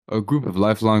A group of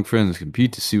lifelong friends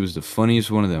compete to see who's the funniest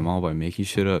one of them, all by making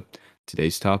shit up.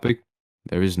 Today's topic: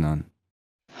 there is none.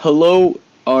 Hello,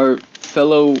 our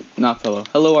hello,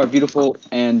 our beautiful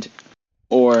and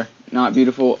or not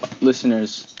beautiful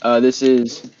listeners. This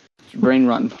is Brain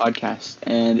Rotten Podcast,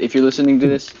 and if you're listening to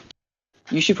this,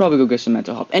 you should probably go get some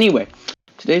mental help. Anyway,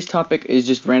 today's topic is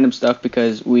just random stuff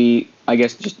because I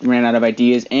guess, just ran out of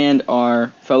ideas, and our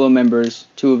fellow members,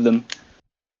 two of them,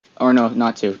 or no,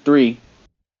 not two, three.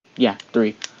 Yeah,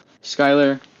 three.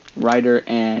 Skyler, Ryder,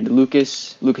 and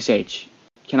Lucas H.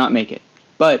 Cannot make it.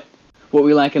 But what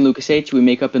we lack in Lucas H, we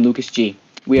make up in Lucas G.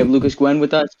 We have Lucas Gwen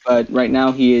with us, but right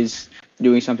now he is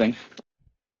doing something.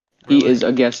 Really? He is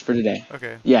a guest for today.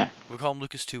 Okay. Yeah. We'll call him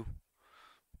Lucas 2.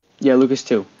 Yeah, Lucas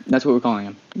 2. That's what we're calling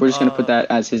him. We're just going to put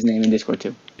that as his name in Discord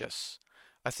too. Yes.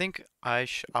 I think I'm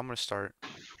going to start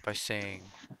by saying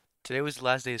today was the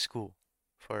last day of school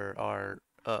for our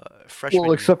freshman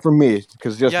Well, except for me,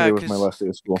 because yesterday Yeah, was my last day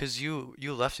of school. because you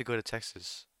left to go to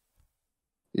Texas.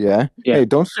 Yeah? Yeah. Hey,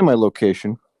 don't say my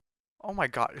location. Oh my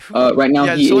God. Right now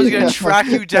yeah, he someone's is. going to track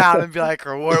you down and be like,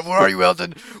 where are you,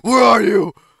 Eldon? Where are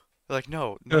you? They're like,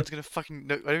 no one's going to fucking...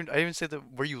 No, I didn't even say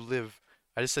where you live.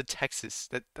 I just said Texas.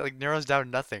 That like narrows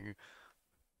down nothing.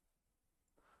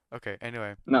 Okay,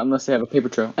 anyway. Not unless they have a paper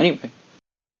trail. Anyway,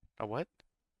 A what?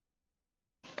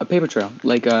 a paper trail.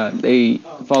 Like, they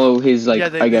follow his, like, Yeah,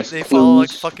 they, I guess, they follow like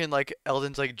clues. fucking like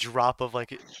Eldon's like drop of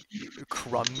like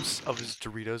crumbs of his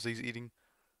Doritos that he's eating.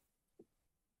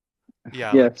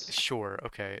 Yeah, Yes. like, sure,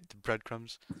 okay, the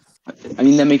breadcrumbs. I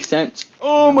mean, that makes sense.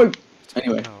 Oh my...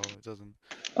 Anyway. No, it doesn't.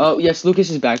 Oh, yes, Lucas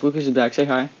is back. Lucas is back. Say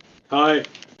hi. Hi,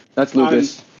 That's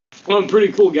Lucas. I'm a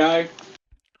pretty cool guy.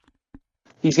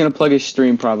 He's gonna plug his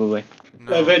stream probably.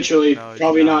 No, Eventually, no,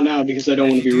 probably do not now because I don't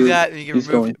If want to you be do rude. that, and you get He's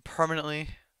removed going. permanently.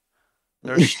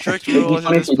 There are strict rules in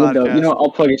Funny this if you did, though. podcast. You know, I'll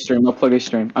plug his stream. I'll plug his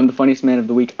stream. I'm the funniest man of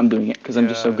the week. I'm doing it because I'm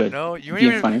just so Yeah, good. No, you weren't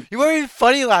Being even funny. you weren't even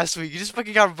funny last week. You just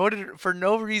fucking got voted for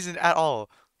no reason at all.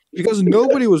 Because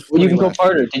nobody was Well, funny you can go last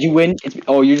farther. Did you win?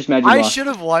 Oh, you're just mad you I lost. should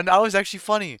have won. I was actually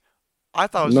funny. I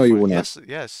thought I was No, you funny. were not. Yes,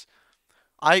 yes.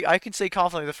 I can say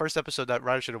confidently the first episode that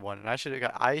Ryder should have won, and I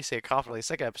say confidently the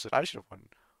second episode I should have won.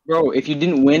 Bro, if you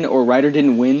didn't win or Ryder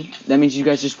didn't win, that means you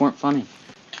guys just weren't funny.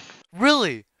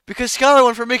 Really? Because Skyler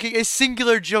won for making a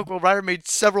singular joke while Ryder made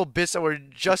several bits that were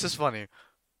just as funny.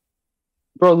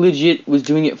 Bro, legit was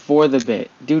doing it for the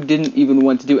bit. Dude didn't even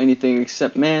want to do anything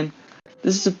except, man,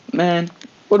 man,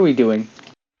 what are we doing?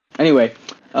 Anyway,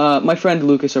 my friend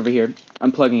Lucas over here,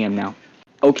 I'm plugging him now.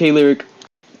 Okay, lyric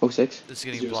 06? This is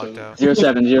getting Zero blocked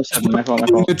seven. out. 07, my fault.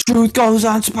 The truth goes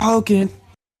unspoken.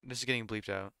 This is getting bleeped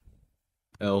out.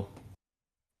 L.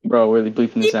 Bro, we're really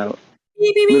bleeping this out.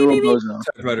 Literal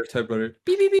bozo. Typewriter.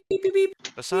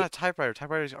 That's not a typewriter.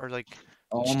 Typewriters are like.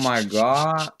 Oh my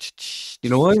god.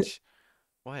 You know what?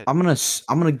 What? I'm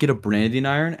gonna get a branding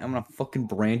iron. And I'm gonna fucking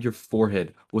brand your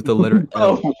forehead with the letter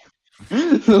L. Oh,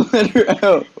 the letter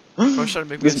L. Bro, trying to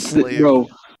make me a slave. Bro,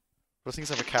 Those things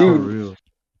have a cow. For Dude. real.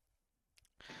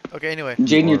 Okay, anyway.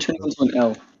 Jaiden, are, you're turning into an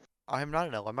L. I'm not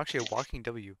an L. I'm actually a walking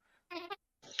W.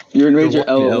 You're a major You're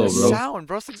walking L. L, What bro. sound,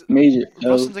 bro? Major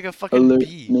Bro L. sounds like a fucking Alert.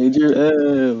 B. Major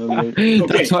L. Alert.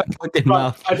 That's why I fucking But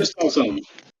mouth. I just saw something.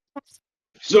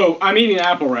 So, I'm eating an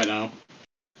apple right now.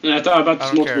 And I thought about I this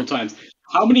don't multiple care. times.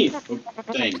 How many... Oh,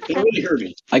 dang, that really hurt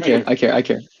me. I care. No,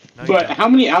 you But don't. how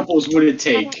many apples would it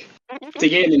take to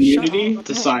get an immunity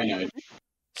to cyanide?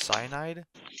 Cyanide?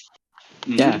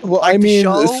 Mhm. Yeah. Well, Like I the mean,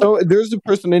 show? so there's a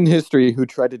person in history who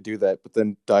tried to do that, but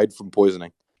then died from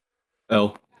poisoning.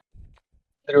 L.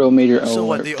 Literal major L. So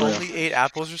what? alert They for real. only ate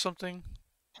apples or something?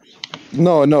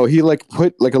 No, he like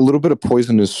put like a little bit of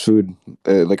poison in his food,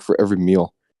 like for every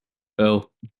meal, L.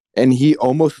 and he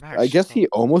almost, Max, I guess he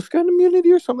almost got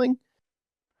immunity or something,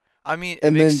 I mean, it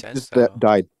and then makes sense just though.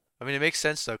 died. I mean, it makes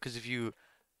sense though, because if you,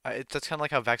 that's kind of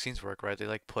like how vaccines work, right? They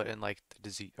like put in like the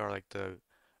disease or like the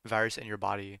virus in your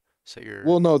body, so you're.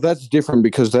 Well, no, that's different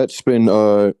because that's been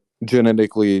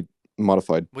genetically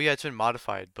modified. Well, yeah, it's been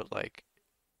modified, but like,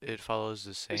 it follows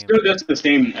the It's same. good that's the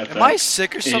same effect. Am I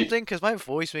sick or It- something? Because my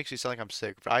voice makes me sound like I'm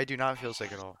sick, but I do not feel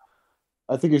sick at all.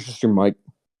 I think it's just your mic.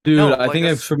 Dude, No, I like, think I've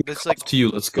that's- shoved that's like like- to you.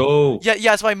 Let's go.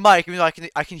 Yeah, it's my mic. I mean,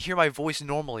 I can hear my voice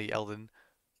normally, Eldon.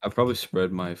 I probably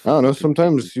spread my. I don't know.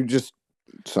 Sometimes you just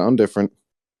sound different.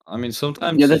 I mean,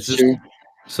 sometimes Yeah, it's that's just. true.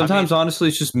 Sometimes, honestly,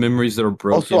 it's just memories that are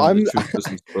broken. Also, and I'm- the truth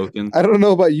isn't spoken. I don't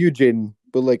know about you, Jaiden,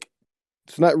 but like,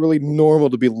 it's not really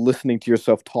normal to be listening to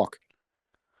yourself talk.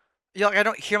 Yeah, like I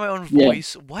don't hear my own Yeah.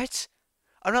 voice. What?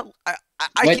 I'm not. I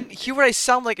What? can hear what I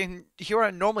sound like and hear what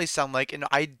I normally sound like, and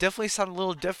I definitely sound a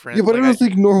little different. Yeah, but like I don't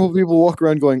think normal people walk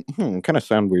around going, kind of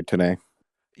sound weird today.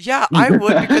 Yeah, I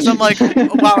would because I'm like,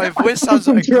 wow, my voice sounds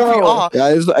like goofy Bro. off.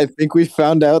 Guys, I think we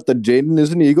found out that Jaden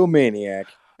is an egomaniac.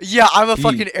 Yeah, I'm a He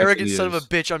fucking arrogant definitely son of a is.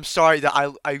 bitch. I'm sorry that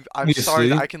I'm sorry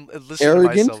that Honestly, I can listen to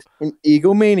Arrogant myself. and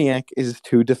egomaniac is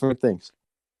two different things.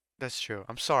 That's true.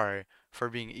 I'm sorry for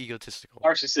being egotistical.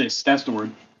 Narcissist. That's the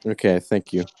word. Okay,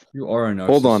 thank you. you are a narcissist.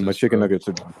 Hold on, my chicken bro. nuggets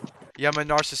are done. Yeah, I'm a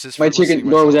narcissist My for listening chicken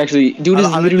to door was myself. actually. Dude is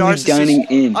I'm a literally narcissist. dining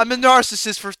in. I'm a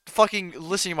narcissist for fucking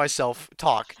listening to myself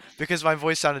talk because my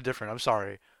voice sounded different. I'm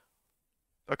sorry.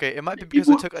 Okay, it might be because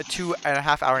I took a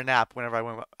 2.5 hour nap whenever I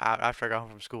went after I got home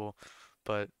from school,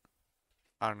 but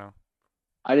I don't know.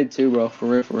 I did too, bro. For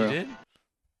real, for You real. did?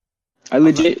 I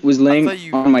legit was laying thought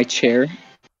you- on my chair,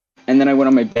 and then I went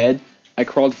on my bed. I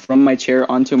crawled from my chair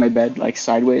onto my bed, like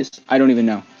sideways. I don't even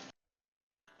know.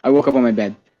 I woke up on my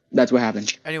bed. That's what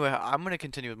happened. Anyway, I'm gonna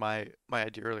continue with my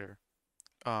idea earlier.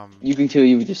 You can kill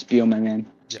you with your spiel, my man.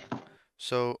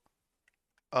 So,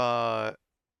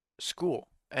 school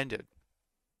ended.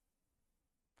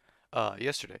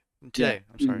 Yesterday. Today.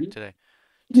 I'm sorry. Mhm. Today.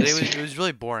 Today it was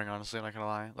really boring, honestly. I'm not gonna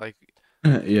lie. Like,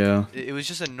 Yeah. it was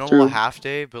just a normal True. half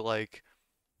day, but like,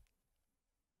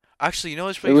 actually, you know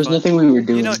what's There pretty was fun? nothing we were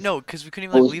doing. You know, no, because we couldn't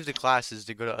even What like was- leave the classes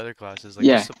to go to other classes. Like,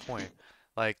 Yeah. what's the point?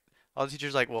 Like, all the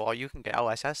teachers like, well, you can get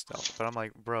LSS stuff, but I'm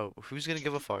like, bro, who's gonna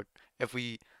give a fuck if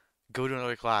we go to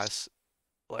another class?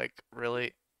 Like,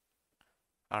 really?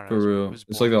 I don't know. For it was real. It's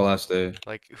like boring. the last day.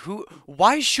 Like, who?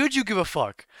 Why should you give a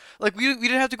fuck? Like, we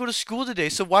didn't have to go to school today,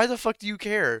 so why the fuck do you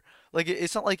care? Like,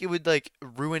 it's not like it would like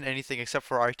ruin anything except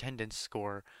for our attendance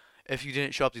score if you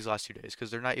didn't show up these last 2 days,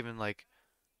 because they're not even like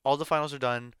all the finals are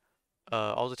done,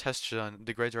 all the tests are done,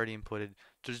 the grades are already inputted.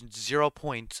 There's 0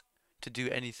 point to do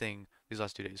anything these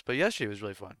last 2 days. But yesterday was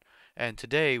really fun, and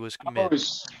today was mid.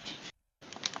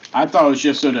 I thought it was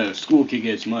just so the school could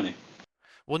get its money.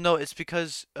 Well, no, it's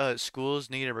because schools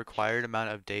need a required amount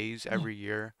of days every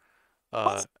year.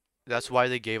 That's why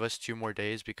they gave us 2 more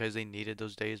days because they needed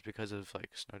those days because of like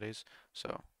snow days.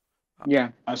 So Yeah.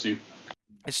 I see.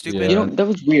 it's stupid. Yeah. You know, that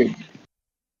was weird.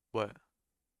 What?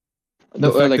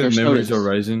 The fact like our that snow memories days. are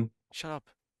rising. Shut up.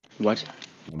 What?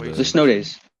 What you The saying? snow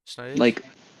days. Snow days? Like,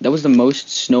 that was the most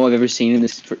snow I've ever seen in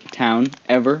this town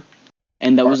ever.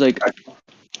 And that was like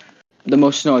the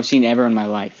most snow I've seen ever in my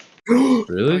life. Oh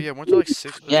Really? yeah, weren't there like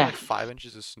six? Was Yeah. there like 5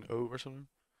 inches of snow or something?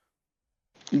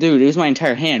 Dude, it was my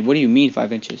entire hand. What do you mean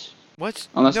 5 inches? What?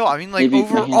 Unless No, I mean like maybe my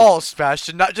hand- overall,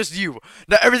 Sebastian, not just you.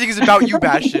 Not everything is about you,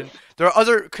 Bastian. There are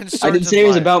other concerns. I didn't say it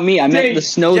was about me. I meant the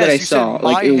snow Yes, that I you said saw. Like,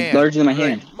 my it was hand. larger than my You're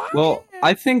hand. like, my Well, hand.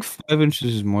 I think 5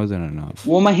 inches is more than enough.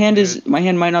 Well, my hand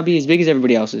might not be as big as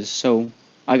everybody else's, so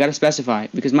I gotta specify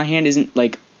because my hand isn't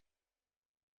like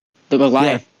the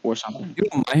Goliath or something. You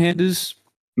know what my hand is?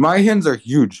 My hands are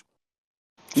huge.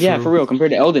 Yeah, True. for real.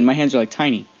 Compared to Eldon, my hands are like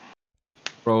tiny.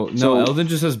 Bro, no, So- Eldon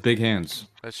just has big hands.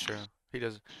 That's true. He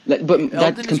does. But Eldon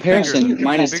that is comparison, bigger.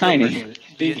 mine He's is a bigger tiny. person.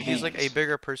 Big He's like a hands.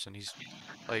 bigger person. He's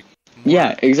like more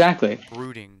Yeah, exactly.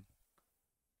 brooding.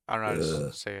 I don't know how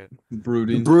to say it.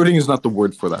 Brooding. Brooding is not the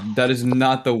word for that. That is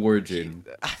not the word, Jaden.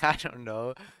 I don't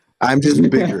know. I'm just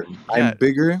bigger. Yeah. I'm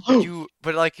bigger.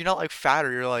 But like you're not like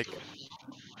fatter. You're like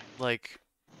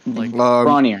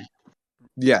Brawnier.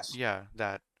 Yes. yeah,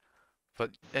 that.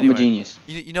 But I'm a anyway, genius.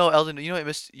 you know, Eldon, you know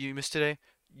what you missed today?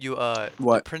 The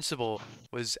What? principal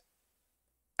was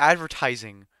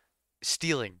advertising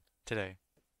stealing today.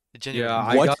 Genuinely. Yeah,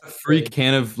 I What? got a free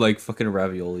can of like fucking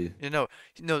ravioli. No,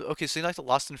 okay, so you like the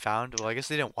lost and found? Well, I guess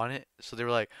they didn't want it, so they were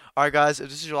like, "Alright, guys, if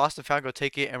this is your lost and found, go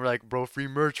take it." And we're like, "Bro, free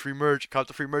merch, caught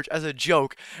the free merch as a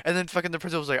joke." And then fucking the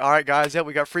principal was like, "Alright, guys, yeah,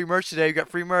 we got free merch today. We got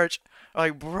free merch." I'm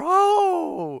like,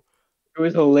 bro. It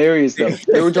was hilarious though.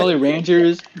 There were Jolly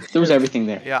Ranchers. There was everything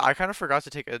there. Yeah, I kind of forgot to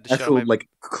take the shit out of Actual my. like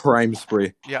crime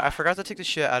spree. Yeah, I forgot to take the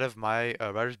shit out of my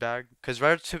Ryder's bag because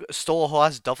Ryder stole a whole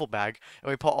ass duffel bag and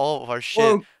we put all of our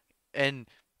shit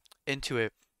into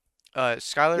it.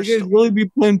 Skyler. You guys really be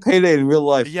playing Payday in real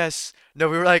life? Yes. No,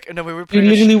 we were It putting our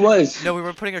literally was. No, we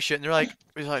were putting our shit, and they're like,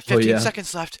 "There's like Oh, 15 yeah.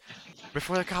 seconds left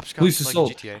before the cops come." Police Like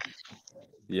assault. GTA.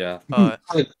 Yeah.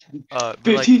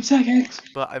 Seconds.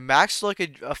 But Max stole like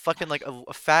a fucking like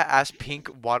a fat ass pink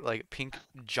water like pink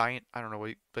giant I don't know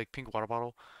what like pink water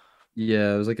bottle.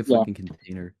 Yeah, it was like a Yeah. fucking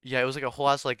container. Yeah, it was like a whole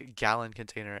ass like gallon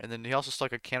container, and then he also stole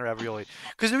like a can of ravioli.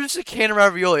 Cause there was just a can of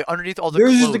ravioli underneath all the There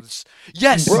was just a- clothes.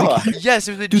 Yes, Bruh. yes,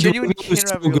 it was a Dude, the genuine ravioli can was of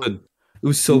so ravioli. good. It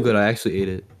was so good. I actually ate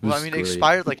it. It Well, I was mean, it great.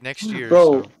 expired like next year.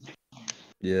 Bro. So.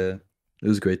 Yeah, it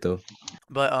was great though.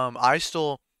 But I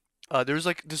stole there was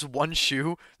like this one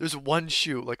shoe. There's one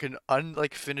shoe, like an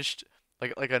finished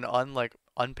like an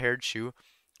unpaired shoe.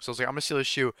 So I was like, I'm gonna steal a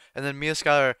shoe. And then me and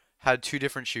Skylar had two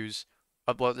different shoes.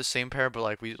 Well, the same pair, but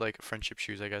like we like friendship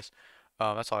shoes, I guess.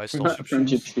 That's all I stole.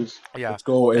 Friendship shoes. Yeah, Let's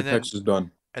go. and then Apex is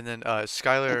done.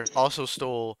 Skyler also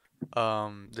stole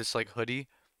this like hoodie,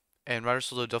 and Ryder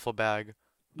stole a duffel bag.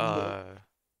 Uh,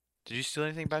 did you steal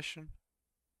anything, Bastian?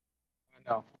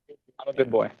 No, I'm a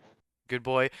good boy. Good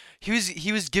boy.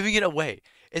 He was giving it away.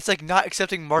 It's like not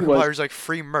accepting was. Markiplier's like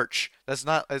free merch. That's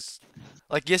not as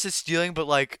like yes, it's stealing, but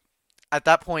like at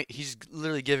that point he's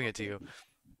literally giving it to you.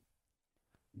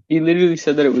 He literally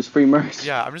said that it was free merch.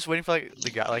 Yeah, I'm just waiting for like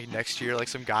the guy like next year, like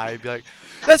some guy be like,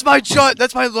 "That's my shot.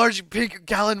 That's my large pink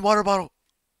gallon water bottle."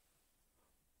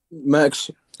 Max,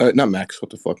 not Max.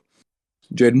 What the fuck,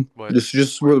 Jaiden? What? This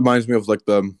just reminds me of like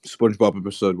the SpongeBob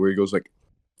episode where he goes like,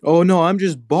 "Oh no, I'm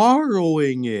just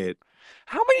borrowing it."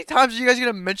 How many times are you guys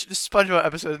gonna mention the SpongeBob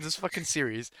episode in this fucking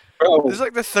series? Bro, This is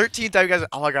like the 13th time you guys.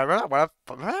 Oh my god, remember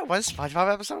that one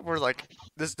SpongeBob episode where like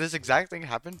this exact thing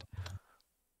happened?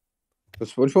 The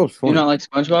SpongeBob's do funny. you not like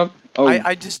SpongeBob? Oh,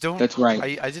 I just don't. that's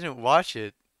right. I didn't watch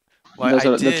it. Well, That's I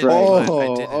what- that's did, right. but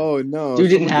I didn't. No! Dude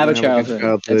didn't someone have a good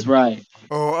childhood. That's right.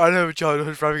 Oh, I have a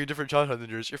childhood for having a different childhood than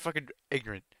yours. You're fucking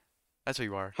ignorant. That's what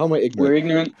you are. How am I We're ignorant?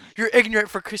 ignorant. You're ignorant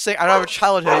for saying I don't have a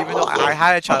childhood, even though I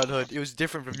had a childhood. It was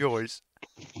different from yours.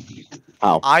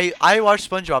 How? I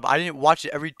watched SpongeBob. I didn't watch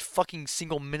it every fucking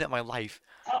single minute of my life.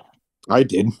 I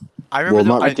did. I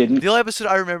remember Well, I didn't. the only episode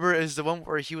I remember is the one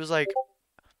where he was like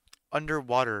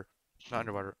underwater. Not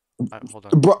underwater. Hold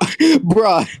on.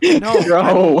 Bruh. No, Bro.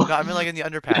 no, I mean like in the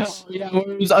underpass. Yeah, when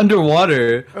it was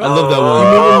underwater. I love that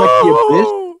You one.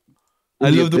 mean I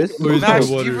The love the Abyss? one where it's Max,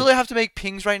 do you underwater. really have to make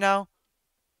pings right now?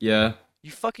 Yeah. You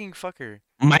fucking fucker.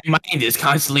 My mind is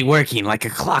constantly working like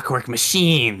a clockwork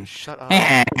machine. Shut up.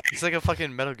 It's like a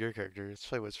fucking Metal Gear character. It's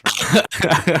probably what's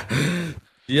from.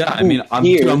 Yeah, I mean, I'm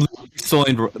Here.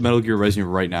 installing Metal Gear Rising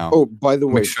right now. Oh, by the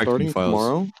I'm way, extracting starting files.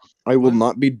 tomorrow, I will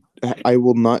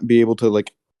not be able to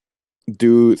like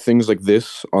do things like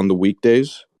this on the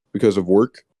weekdays because of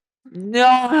work, No.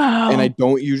 and I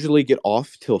don't usually get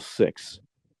off till 6.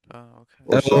 Oh, okay.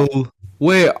 Or so. Oh,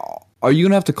 wait, are you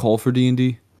gonna have to call for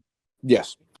D&D?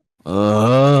 Yes.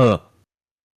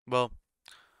 Well,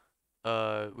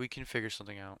 we can figure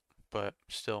something out, but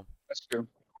still. That's true.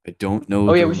 I don't know.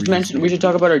 Oh yeah, the we should reason. We should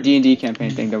talk about our D&D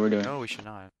campaign thing that we're doing. No, we should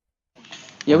not.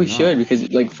 Yeah, we Why not? should because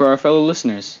like for our fellow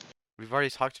listeners. We've already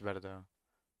talked about it though.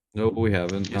 No, we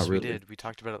haven't. Yes, Not we really. did. We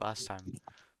talked about it last time.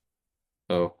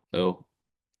 Oh.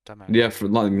 Dumbass. Yeah, for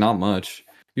like not much.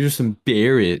 You just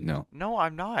embarrass it. No. No,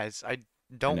 I'm not. I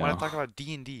don't want know. to talk about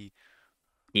D&D.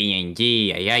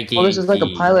 D&D. Well, this is like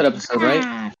a pilot episode,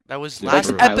 right? That was Yeah,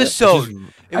 last for- episode.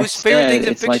 It I was favorite said things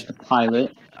in it's like fiction. the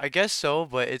pilot. I guess so,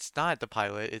 but it's not the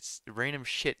pilot. It's random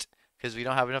shit because we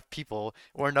don't have enough people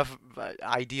or enough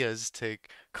ideas to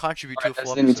contribute to a That's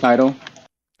full the new episode. title.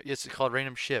 It's called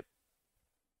Random Ship.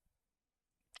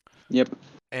 Yep.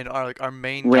 And our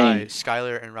main guy, Rain.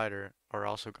 Skyler and Ryder, are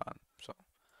also gone. So,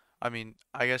 I mean,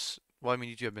 I guess. Well, I mean,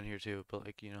 you two have been here too, but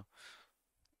like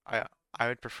I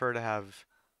would prefer to have.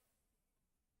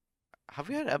 Have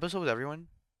we had an episode with everyone?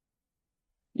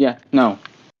 Yeah. No,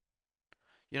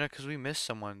 Because we missed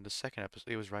someone the second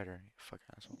episode. It was Ryder. You fucking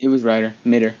asshole. it was Ryder.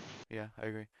 Midder. Yeah, I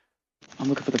agree. I'm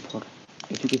looking for the portal.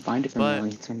 If you can find it from But-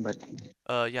 Wellington,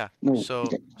 but Yeah. no. So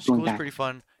okay, school going was back. pretty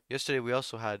fun. Yesterday we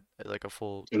also had like a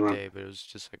full Good one. day, but it was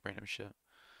just like random shit.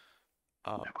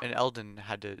 And Eldon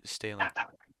had to stay in like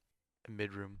a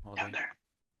mid room all day.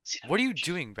 What are you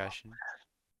doing, Bastian?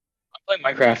 I'm playing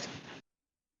Minecraft.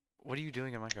 What are you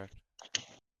doing in Minecraft?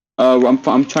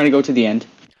 I'm trying to go to the end.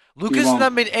 Lucas wrong.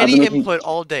 not made I've any been looking- input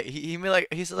all day. He made like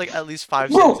he said like at least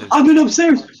 5 Bro, sentences. I've been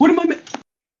upstairs. What am I?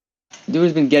 Dude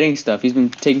has been getting stuff. He's been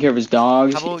taking care of his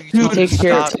dogs. How about you He two takes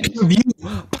care of.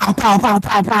 stop? Pow, pow, pow,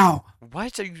 pow, pow.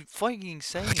 What are you fucking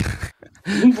saying?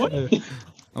 What? I'm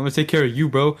gonna take care of you,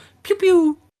 bro. Pew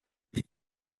pew.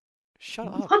 Shut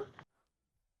up.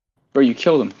 Bro, you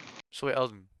killed him. So wait,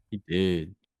 Eldon, He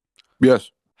did.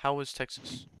 Yes. how was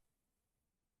Texas?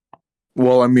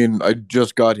 Well, I mean, I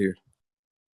just got here.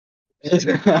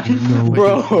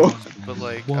 Bro. But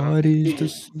like, What is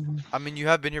this? I mean, you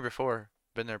have been here before.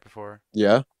 Been there before.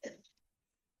 Yeah.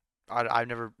 I've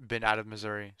never been out of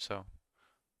Missouri, so.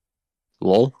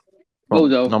 Lol. Oh,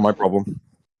 no. Not my problem.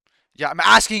 Yeah, I'm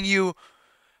asking you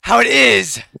how it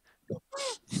is.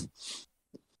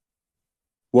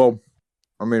 Well,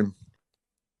 I mean,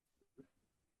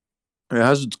 it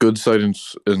has its good side and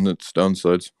its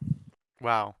downsides.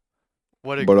 Wow,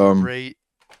 what a But, great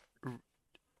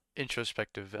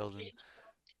introspective, Eldon.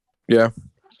 Yeah.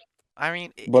 I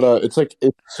mean, But it's like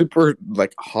it's super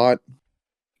like hot,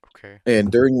 okay.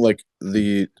 and during like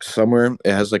the summer,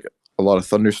 it has like a lot of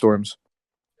thunderstorms.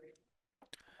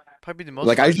 Probably the most.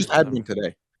 Like I fun just is had when- one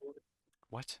today.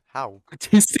 What? How?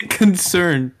 Artistic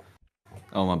concern.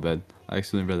 Oh my bad. I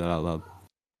accidentally read that out loud.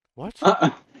 What?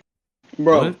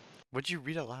 Bro. What? What'd you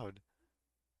read aloud?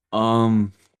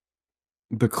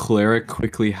 The cleric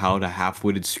quickly howled a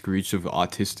half-witted screech of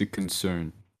autistic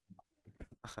concern.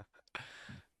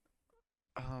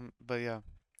 But yeah.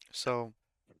 So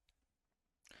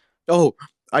Oh,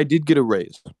 I did get a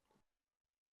raise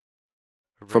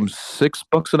from raise.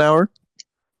 $6 an hour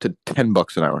to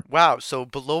 $10 an hour. Wow, so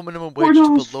below minimum wage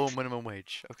to below minimum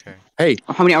wage. Okay. Hey,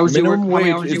 How many hours do you work? minimum How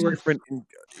many wage hours do is you work? different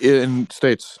in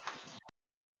states.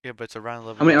 Yeah, but it's around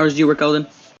 11. How many hours do you work, Eldon?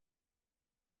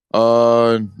 I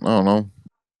don't know.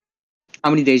 How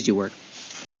many days do you work?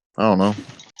 I don't know.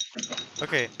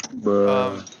 Okay.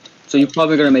 So you're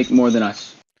probably gonna make more than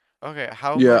us. Okay,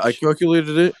 how Yeah, I much?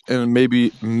 calculated it, and maybe.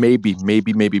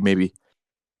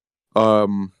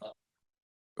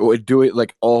 Do it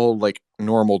like all like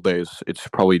normal days. It's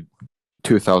probably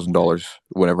 $2,000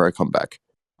 whenever I come back.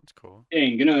 That's cool.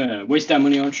 Ain't gonna waste that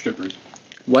money on strippers.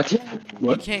 What? You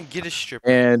What? can't get a stripper.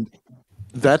 And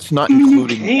that's not You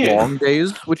including can. long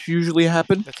days, which usually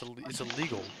happen, It's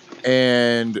illegal.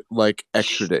 and like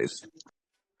extra days.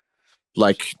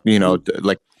 Like,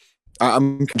 like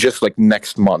I'm just like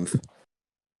next month.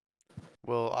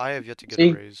 Well, I have yet to get See?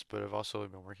 a raise, but I've also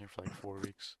been working for like 4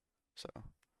 weeks. So,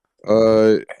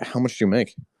 How much do you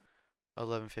make?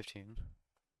 11.15.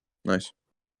 Nice.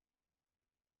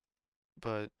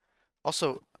 But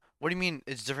also, what do you mean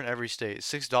it's different every state?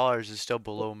 $6 is still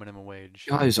below minimum wage.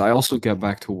 Guys, I also got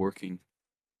back to working.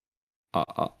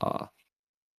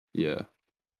 Yeah.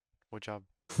 What job?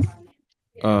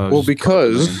 Well, Just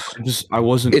because I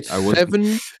wasn't. it's I wasn't.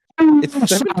 seven. It's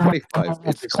 7.25.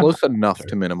 It's close enough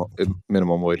to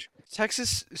minimum wage.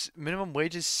 Texas minimum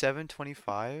wage is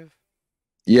 7.25.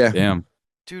 Yeah. Damn.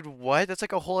 Dude, what? That's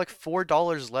like a whole like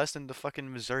 $4 less than the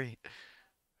fucking Missouri.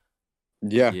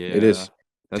 Yeah. It is.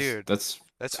 Dude, That's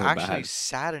That's so actually bad.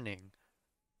 saddening.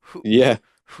 Yeah.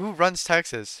 Who runs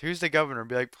Texas? Who's the governor?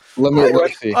 Be like, Let me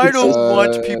see. I don't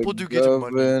want people to get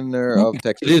money. Governor of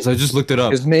Texas. It is. I just looked it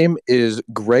up. His name is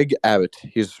Greg Abbott.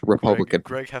 He's Republican.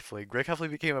 Greg Heffley. Greg Heffley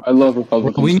became a. I love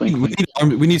Republicans.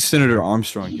 We need Senator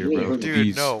Armstrong here, bro. Dude,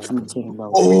 Please. no.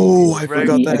 Oh, I Greg-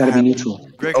 forgot I that gotta be happened. neutral.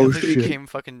 Greg Oh, Heffley shit. became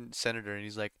fucking senator, and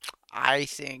he's like, I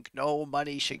think no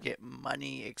money should get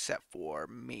money except for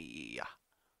me.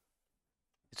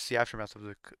 It's the aftermath of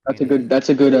the. That's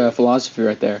a good philosophy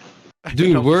right there.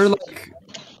 Dude, No, we're like.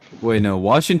 Wait, no.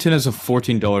 Washington has a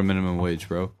 $14 minimum wage,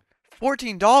 bro.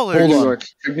 $14. Hold New on. York.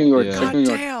 Check New York. Yeah. Check God New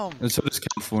York. damn. And so does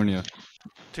California.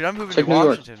 Dude, I'm moving Check to New York.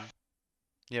 Washington.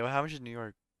 Yeah, well, how much is New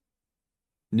York?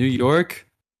 New York,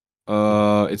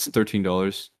 it's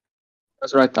 $13.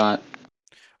 That's what I thought.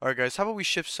 Alright, guys, how about we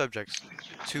shift subjects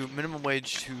to minimum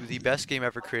wage to the best game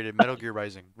ever created, Metal Gear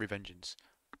Rising: Revengeance.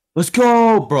 Let's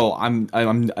go, bro. I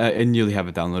nearly have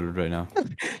it downloaded right now.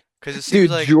 Because it seems Dude,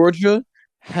 like Georgia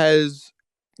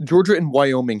and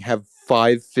Wyoming have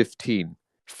 515.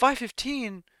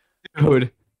 515.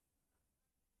 Dude.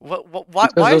 Why? Because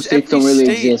Why those is states every don't really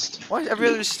state? exist. Why is every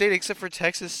other state except for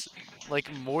Texas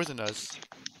like more than us?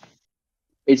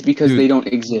 It's because Dude. they don't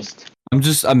exist. I'm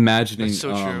just imagining. That's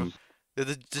so true.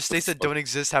 The states that don't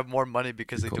exist have more money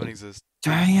because they don't exist.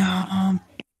 Damn.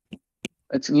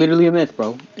 It's literally a myth,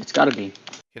 bro. It's gotta be.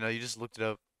 You know, you just looked it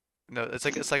up. No, it's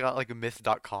like on, like a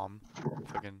myth.com.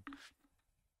 Fucking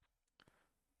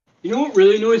You know what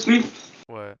really annoys me?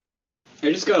 what?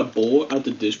 I just got a bowl out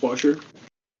the dishwasher,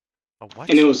 A what?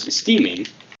 and it was steaming.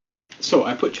 So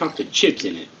I put chocolate chips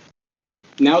in it.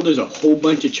 Now there's a whole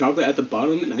bunch of chocolate at the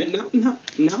bottom, and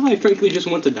now I frankly just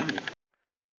want to die.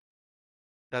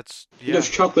 That's yeah. There's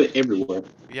chocolate everywhere.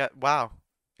 Yeah. Wow.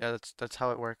 Yeah. That's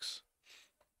how it works.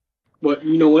 But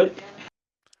you know what?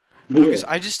 Lucas,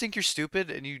 I just think you're stupid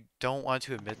and you don't want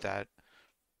to admit that.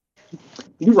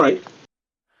 You're right.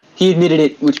 He admitted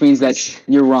it, which means that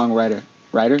you're wrong, Ryder.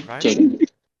 Ryder? Ryder? Jaiden.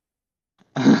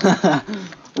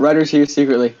 Ryder's here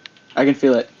secretly. I can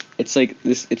feel it. It's like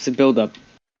this. It's a build-up.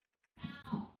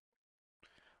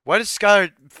 Why does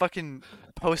Skyler fucking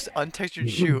post untextured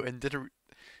shoe and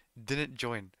didn't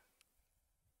join?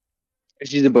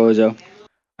 She's a bozo.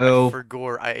 Oh, For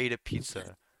gore, I ate a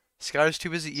pizza. Skyler's too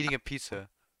busy eating a pizza.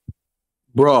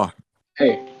 Bruh.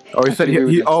 Hey. Oh, he I said can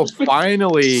agree with oh,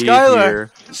 finally Skyler!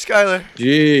 here. Skyler,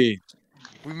 Gee.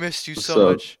 we missed you What's so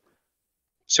up? much.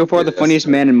 So far, the Yes. funniest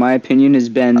man, in my opinion, has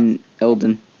been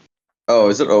Eldon. Oh,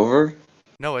 is it over?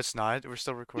 No, it's not. We're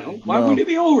still No, recording. why No. would it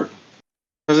be over?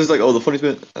 I was just like, oh, the funny's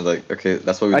been. I was like, okay,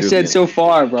 that's what we I do. said so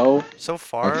far, bro. So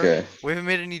far, Okay. we haven't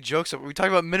made any jokes. We talked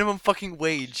about minimum fucking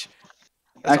wage.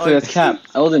 Actually, that's cap.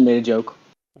 Eldon made a joke.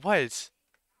 What?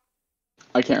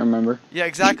 I can't remember. Yeah,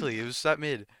 exactly. It was that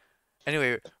mid.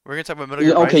 Anyway, we're gonna talk about Metal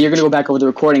Gear Okay, Rising. you're gonna go back over the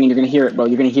recording and you're gonna hear it, bro.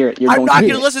 You're gonna hear it. You're I'm going not to gonna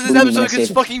hear it. listen to this Believe me episode when I because it's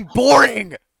say it. fucking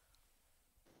boring.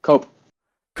 Cope.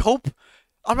 Cope?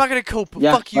 I'm not gonna cope.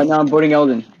 Yeah, Fuck you. right now I'm boarding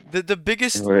Eldon. The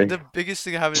biggest Right.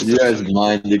 thing I have in Do you this guys episode.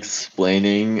 mind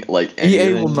explaining like EA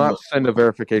anything? will not send a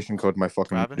verification code to my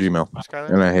fucking What happened, Gmail,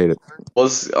 Skyler? and I hate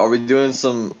it. Are we doing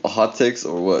some hot takes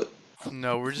or what?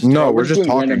 No, we're just No, doing, we're just doing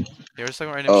talking. random. yeah, we're just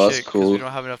talking random Oh, that's shit because we cool.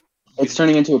 don't have enough. It's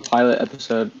turning into a pilot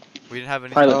episode. We didn't have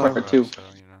anything Pilot to talk part about, 2. so,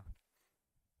 you know.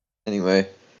 Anyway,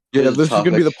 Yeah, here's this is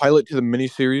gonna be the topic. pilot to the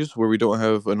mini-series where we don't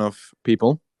have enough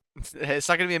people. It's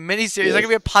not gonna be a mini series. It's not gonna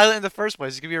be a pilot in the first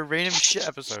place. It's gonna be a random shit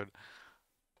episode.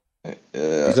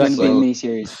 It's gonna be a So mini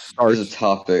series. here's a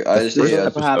topic. I just first ate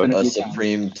That's what happened a a few times.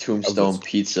 supreme tombstone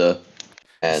pizza,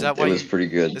 and that it why was you- pretty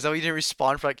good. Is that why you didn't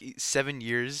respawn for like 7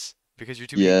 years because you're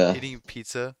too Yeah. busy eating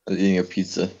pizza? I was eating a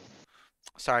pizza.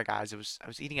 Sorry guys, I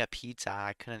was eating a pizza.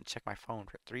 I couldn't check my phone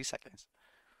for 3 seconds.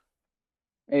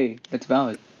 Hey, that's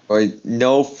valid. Alright,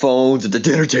 no phones at the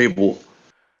dinner table.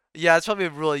 Yeah, that's probably a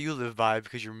rule that you live by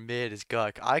because you're mid as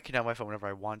guck. I can have my phone whenever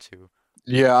I want to.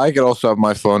 Yeah, I could also have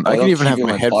my phone. I don't can even keep have it in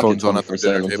my pocket headphones on at the 24/7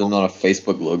 dinner because table. I'm not a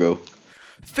Facebook logo.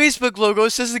 Facebook logo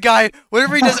says the guy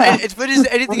whenever he does if it is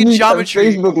anything in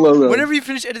geometry. Facebook logo. Whenever you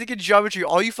finish editing in geometry,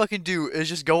 all you fucking do is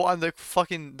just go on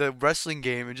the wrestling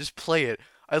game and just play it.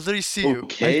 I literally see you.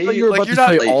 Okay. I thought you were Like, about you're to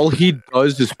not- say all he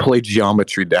does is play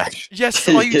Geometry Dash. Yes, that's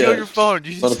all you do Yeah. on your phone.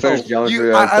 You On the just, first geometry,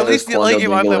 you, I at play least the only Quando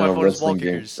game I play on Bingo my in a phone is Wall wrestling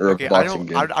game, Kickers. or a Okay, boxing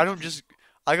game. I don't just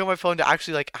I go on my phone to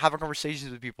actually like have a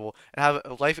conversations with people and have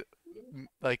a life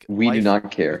like We do life not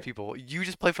with care. people. You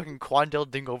just play fucking Quandale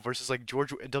Dingo versus like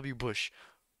George W. Bush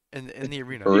in the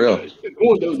arena. For real. Go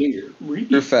on, those dinger.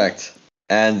 True fact.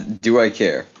 And do I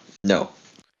care? No.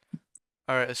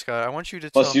 All right, Scott, I want you to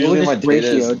tell Plus, me usually just my data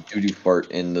is ratioed. doo-doo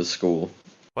fart in the school.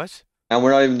 what. And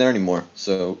we're not even there anymore,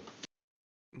 so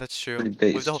That's true. pretty We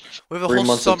have based. the whole, we have a 3 whole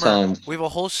months of summer. time. We have a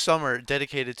whole summer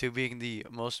dedicated to being the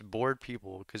most bored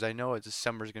people because I know this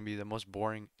summer is gonna be the most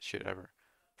boring shit ever.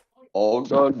 All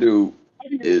God do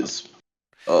is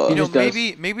You know, just does.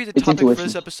 maybe the It's topic for intuition.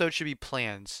 this episode should be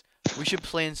plans. We should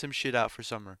plan some shit out for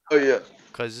summer oh yeah.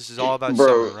 because this is all about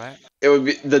Bro. summer, right? It would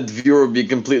be the viewer would be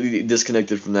completely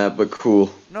disconnected from that, but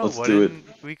cool. No, Let's what do it.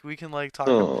 we can like talk.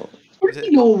 Oh.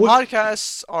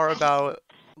 Podcasts are about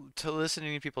to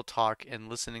listening to people talk and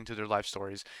listening to their life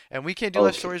stories, and we can't do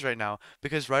life Okay. stories right now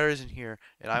because Ryder isn't here,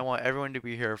 and I want everyone to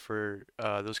be here for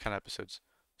those kind of episodes.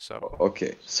 So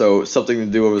Okay. So something to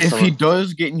do over If summer. he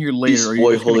does get in here later, Beast are you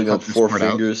Boy just gonna holding cut up this 4 part out?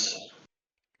 fingers.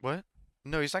 what?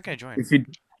 No, he's not gonna join. If he,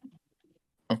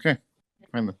 okay,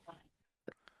 fine then.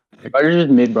 Ryder's just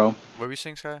mid, bro. What were you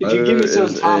saying, Sky? If you give me some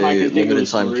Is time, I a can think of a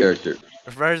limited time story. character.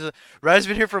 Ryder's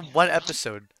been here for one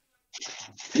episode.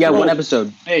 Yeah, Bro. one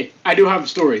episode. Hey, I do have a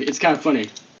story. It's kind of funny.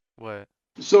 What?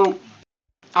 So,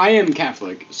 I am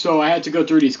Catholic, so I had to go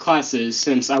through these classes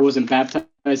since I wasn't baptized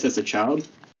as a child.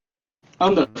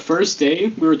 On the first day,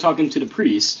 we were talking to the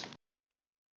priest,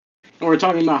 and we're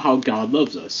talking about how God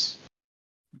loves us.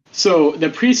 So, the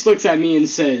priest looks at me and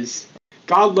says,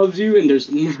 God loves you, and there's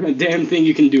not a damn thing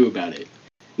you can do about it.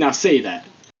 Now say that.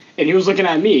 And he was looking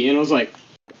at me, and I was like,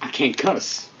 I can't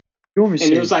cuss. You want me to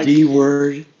And it say was like- D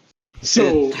word?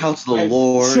 So, House of the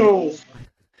Lord. So,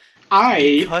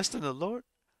 I... Cussed in the Lord?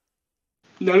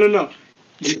 No.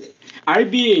 I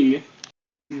being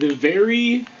the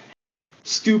very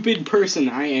stupid person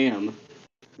I am,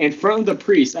 in front of the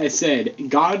priest, I said,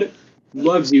 God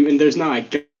loves you and there's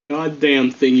not a goddamn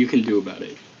thing you can do about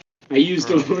it. I used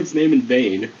the Bro. Lord's name in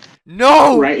vain,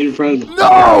 No! right in front of the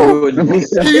No!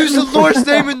 Good- He used the Lord's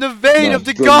name in the vein No, of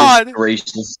the goodness God!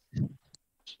 Gracious.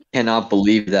 Cannot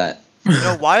believe that.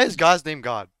 No, why is God's name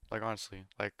God? Like, honestly.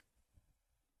 Like,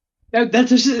 That's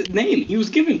just his name. He was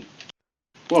given.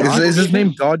 Well, Is his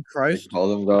name God Christ?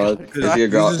 Call him God. God Is he a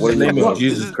God? His What is name he? is God?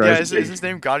 Jesus yeah, Christ. is his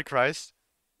name God Christ?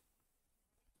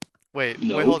 Wait,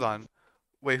 No. hold on.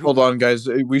 Wait, who? Hold on, guys.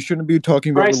 We shouldn't be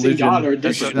talking about Christ and religion. God are We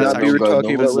That's, should different. that's not be actually, God, talking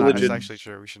no, about that's, not, that's religion. actually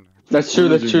true. We shouldn't. That's true.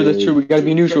 That's true. That's true. We gotta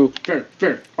be neutral.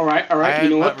 Fair. All right. I You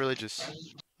know am what? not religious.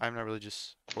 I'm not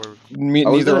religious. Or Me, I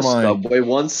was neither in a am I. subway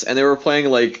once, and they were playing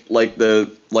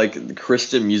the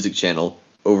Christian music channel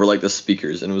over like the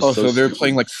speakers, and it was Oh, so. so they're stupid.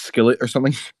 playing like Skillet or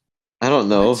something? I don't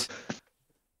know. What?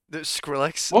 There's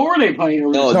Skrillex. What were they playing? No,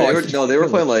 No, they I were think no, they were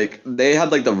Skillet. playing like they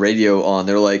had like the radio on.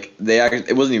 They were like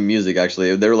it wasn't even music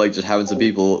actually. They were like just having some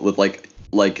people with like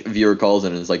viewer calls,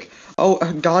 and it's like, oh,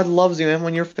 God loves you, and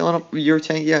when you're filling up your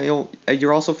tank, yeah,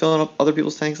 you're also filling up other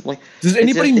people's tanks. I'm like, Does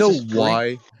anybody it's know just great.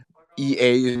 why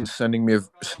EA isn't sending me a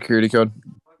security code?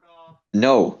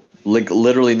 No, like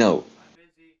literally no.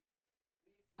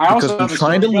 I Because also I'm have a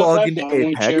trying to story about log that, into but I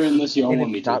won't share Apex unless y'all and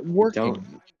want me it's to. not working.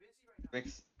 Don't.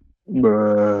 Makes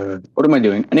Bruh. What am I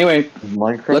doing? Anyway,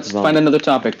 Minecraft let's is not find another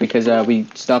topic because we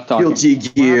stopped talking. Guilty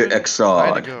Gear happened? I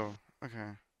had to Xrd. go. Okay.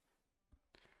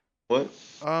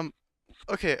 What?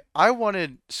 Okay. I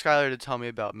wanted Skyler to tell me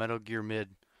about Metal Gear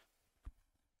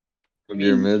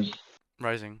Gear Mid?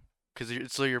 Rising, because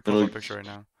it's still your Metal- profile picture right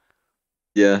now.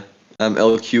 Yeah. I'm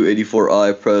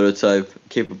LQ84I prototype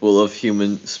capable of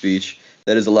human speech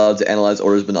that is allowed to analyze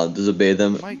orders but not disobey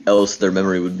them, My else their fucking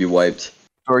memory mouth. would be wiped.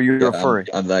 So you're Yeah, a furry.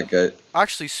 I'm that guy.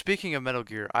 Actually, speaking of Metal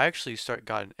Gear, I actually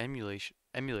got an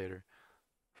emulator,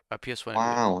 a PS1 emulator.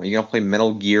 Wow, you gonna play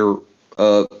Metal Gear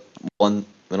 1,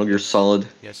 Metal Gear Yes. Solid?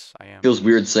 Yes, I am. Feels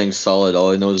weird saying solid,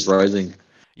 all I know is Rising.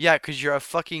 Yeah, because you're a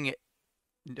fucking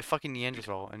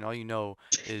Neanderthal, and all you know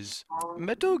is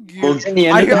Metal Gear.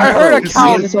 I heard a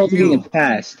cow Neanderthals in the moo.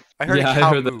 past. I heard Yeah, a cow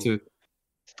I heard moo. that too.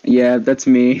 Yeah, that's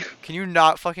me. Can you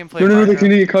not fucking play No, they're Minecraft?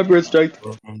 gonna get copyright strike.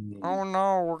 Oh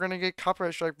no, we're gonna get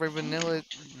copyright strike by vanilla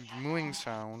mooing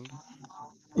sound.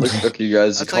 Look, okay, you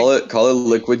guys, That's call it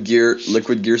Liquid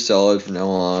Gear Solid from now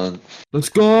on. Let's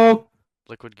go.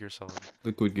 Liquid Gear Solid.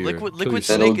 Liquid Gear. Liquid Kill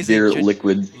yourself. Snake Metal is a Gear gen-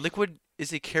 Liquid. Liquid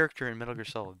is a character in Metal Gear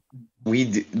Solid.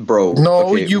 Bro. No,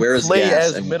 okay, you where's play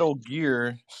gas? as Metal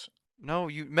Gear. No,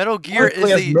 Metal Gear You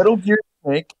play is as a Metal Gear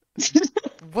Snake.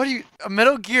 what do you?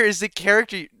 Metal Gear is the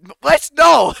character. Let's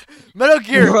no. Metal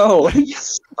Gear. Bro.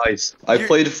 Nice. I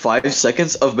played 5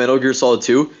 seconds of Metal Gear Solid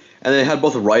 2, and it had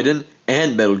both Raiden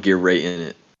and Metal Gear Ray in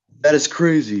it. That is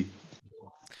crazy.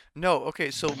 No, okay,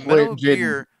 so Metal Jaiden.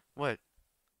 Gear. What?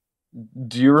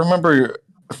 Do you remember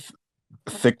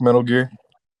Thicc Metal Gear?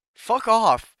 Fuck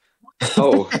off.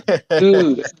 Oh,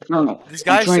 Dude, no. This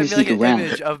guy trying sent to me like sneak an around.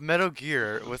 image of Metal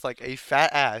Gear with like a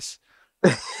fat ass.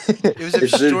 It was is there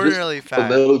just extraordinarily a fat.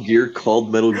 Metal Gear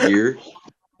called Metal Gear?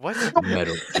 What?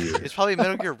 Metal Gear. It's probably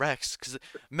Metal Gear Rex, because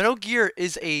Metal Gear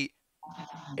is a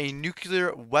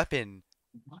nuclear weapon.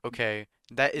 Okay,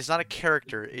 that is not a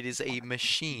character. It is a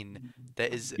machine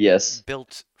that is Yes.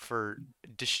 built for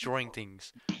destroying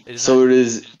things. It is So not it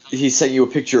is. He sent you a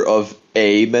picture of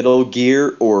a Metal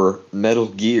Gear or Metal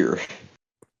Gear.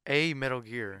 a Metal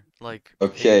Gear. Like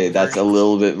Okay, that's a version-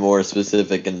 little bit more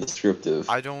specific and descriptive.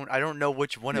 I don't know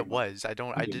which one it was. I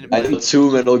didn't. I know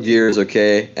 2 Metal Gears,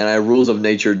 okay, and I rules of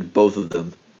nature both of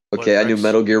them. Okay, I knew Rex?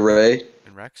 Metal Gear Ray,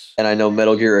 And Rex. and I know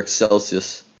Metal Gear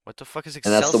Excelsius. What the fuck is And Excelsius?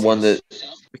 that's the one that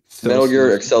Metal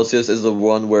Gear Excelsius is the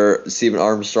one where Stephen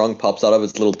Armstrong pops out of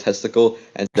his little testicle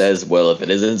and says, "Well, if it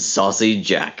isn't Saucy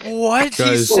Jack." What?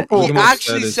 Guys, He look at he my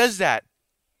actually status. says that.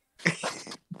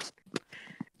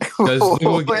 Guys, look at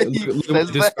Wait, my he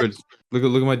says that? Discord. Look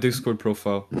at my Discord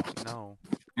profile. No.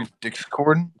 Your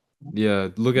Discord? Yeah,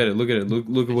 look at it. Look at what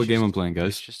It's game just- I'm playing, It's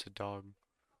guys. just a dog.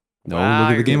 No, Wow, look at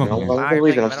the you're game I'm playing- playing. Wow, you're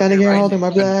playing I'm Metal standing Gear here Rising. holding my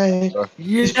black.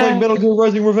 He's playing Yeah. Metal Gear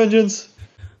Rising Revengeance.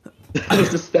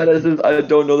 The status is I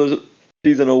don't know the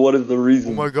season or what is the Oh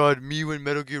reason. my god, me when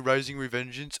Metal Gear Rising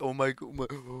Revengeance. Oh my god.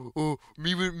 Oh,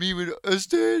 me when I'm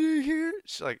standing here.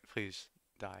 It's like, please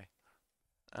die.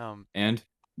 And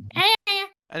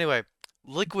Anyway,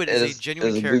 Liquid is a It's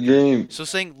genuine a good character. game. So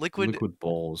saying Liquid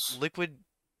balls.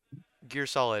 Gear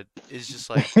Solid is just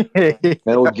like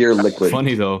Metal Gear Liquid.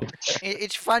 Funny though.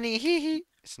 it's funny. Hee hee.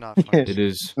 It's not funny. It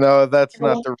is. No, that's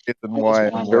not the reason why.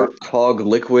 Dirt Hog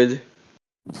Liquid.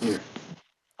 Here.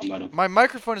 I'm about to. My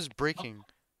microphone is breaking.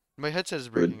 My headset is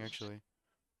breaking actually.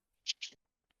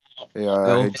 Yeah,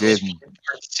 Well- it didn't.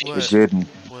 It What? didn't.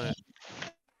 What?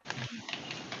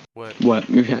 What? What?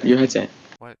 Your headset.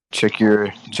 Check your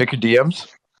DMs.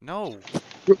 No.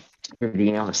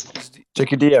 Videos. It's the-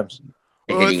 Check your DMs.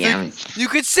 Oh, I think you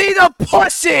could see the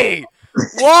pussy.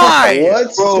 Why?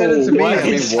 What? Bro, Send it to me. what? I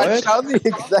mean, I what? found the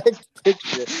exact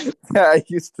picture that I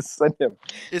used to send him.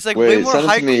 It's like way Wait, more send it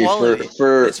high to me quality.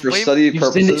 for It's way- study You send it-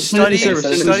 purposes. send it Study, to server,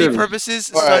 send it to study server.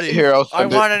 purposes. All right, Study. here, I'll I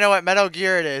send it. want to know what Metal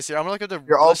Gear it is. Here, I'm gonna look at the.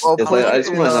 Here, I'll list. I'll Yes, put I it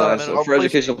just in, want to know. Metal- I'll For place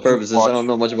educational it in purposes, I don't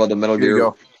know much about the Metal Here you Gear.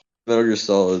 go. Metal Gear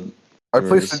Solid. I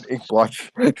placed an ink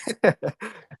blotch.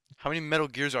 How many Metal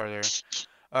Gears are there?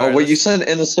 Oh wait, you sent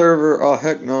in the server? Oh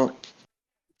heck no.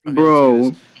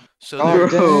 Bro. So Oh,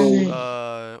 there's,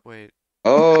 Bro. wait,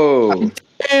 Oh.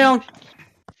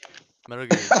 Metal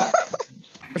Gear.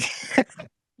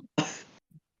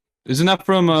 Isn't that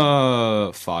from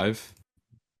 5?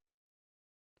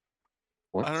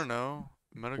 What? I don't know.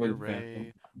 Metal What Gear is that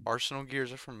Ray. Arsenal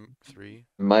Gears are from 3.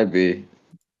 Might be.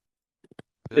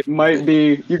 It might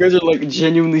be. You guys are like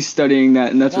genuinely studying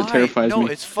that, and that's what Why? terrifies No,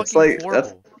 me. it's fucking like- that's-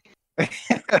 horrible.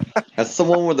 That's the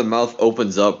one where the mouth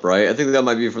opens up, right? I think that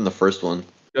might be from the first one.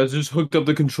 Guys, just hooked up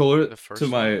the controller The first to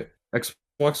my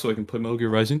Xbox so I can play Metal Gear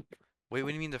Rising. Wait, what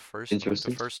do you mean the first?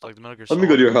 Interesting. The first, like the Metal Gear Let Solid? me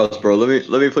go to your house, bro. Let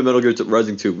me play Metal Gear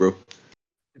Rising 2, bro.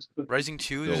 Rising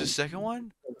 2. There's a second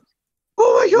one.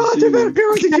 Oh my god, they're Metal Gear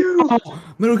Rising 2!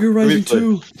 Metal Gear Rising play.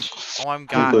 2. Oh, I'm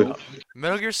Let me god.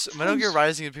 Metal Gear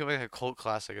Rising is becoming like a cult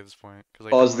classic at this point. 'Cause,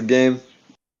 like, Pause the game.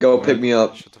 Go Alright. pick me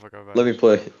up. Shut the fuck up. Let me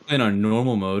play. In our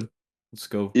normal mode. Let's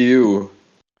go. You.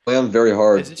 Play on very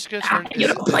hard. Is this gonna turn? You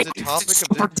Is, know, is like the topic of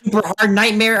super the, duper hard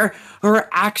nightmare or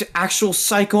actual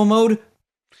psycho mode?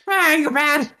 Ah, you're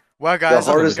bad. Well, guys,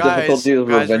 hardest difficulty is we're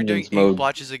doing revengeance mode. ink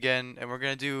blotches again, and we're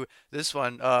gonna do this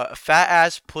one. Fat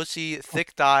ass, pussy,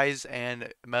 thick thighs,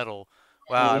 and metal.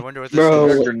 Wow, I wonder what this Bro.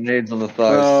 There are is. grenades on the thighs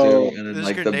Bro. too, and then There's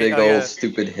like the grenade- big oh, old yeah.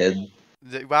 stupid head,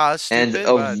 Wow, that's and stupid.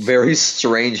 a Wow, that's- very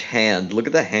strange hand. Look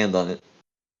at the hand on it.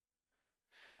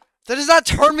 That does not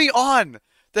turn me on.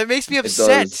 That makes me It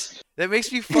upset. does. That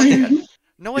makes me fucking.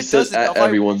 No, He it says doesn't. at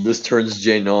everyone, this turns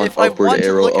Jane on. If I Upward want to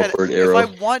arrow, look at, upward if arrow. I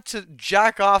want to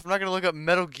jack off, I'm not gonna look up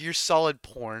Metal Gear Solid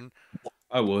porn.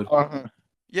 I would.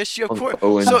 Yes, of Oh, course.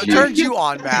 OMG. So it turns you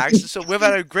on, Max. So we've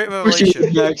had a great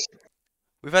revelation.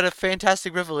 We've had a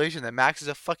fantastic revelation that Max is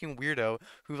a fucking weirdo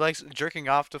who likes jerking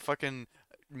off to fucking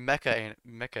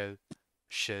mecha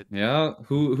shit. Yeah?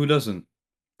 Who doesn't?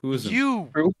 Who isn't? You,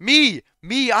 True.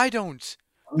 me, I don't.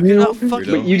 Because I'm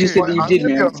fucking But you just said weird. that you did,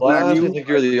 man. Well, I You- think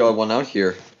you're the odd one out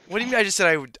here. What do you mean? I just said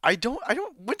I would. I don't.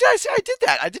 When did I say I did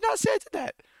that? I did not say I did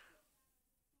that.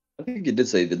 I think you did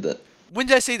say you did that. When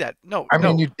did I say that? No. I no.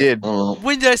 mean, you did. I don't know.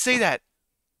 When did I say that?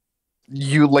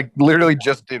 You like literally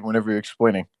just did whenever you're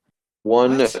explaining.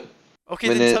 1 What? Okay,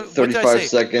 then minute, tell, when did I 35 say?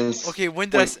 seconds. Okay, when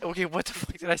did I Wait. say? Okay, what the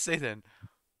fuck did I say then?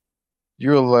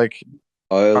 You were like,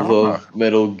 I love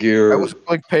Metal Gear. I was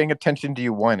like paying attention to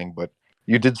you whining, but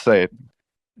you did say it.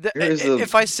 Here's a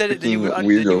If I said it, then you would, freaking then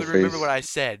you weirdo would remember face. what I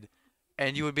said,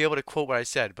 and you would be able to quote what I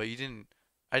said. But you didn't.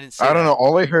 I didn't say. I don't that. know.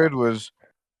 All I heard was,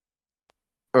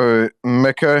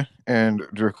 Mecha and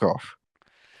Drukov,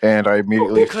 and I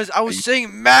immediately Because I was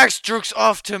saying Max jerks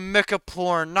off to mecha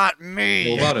porn, not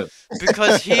me. What about it?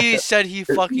 Because he said he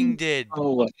fucking did.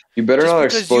 Oh, You better Just not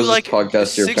because you expose like this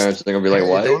podcast to your 60 parents. They're gonna be like,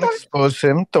 "Why?" Don't expose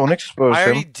him. Don't expose I him.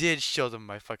 already did show them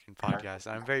my fucking podcast,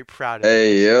 and I'm very proud of it.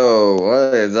 Hey yo,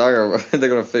 what are they talking about? They're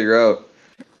gonna figure out.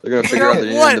 They're gonna figure out that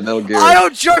you're What? into Metal Gear. I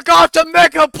don't jerk off to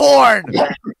mecha porn.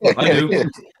 I do.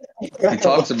 He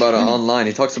talks about it online.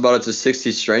 He talks about it to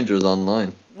 60 strangers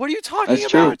online. What are you talking That's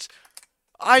true. about?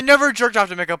 I never jerked off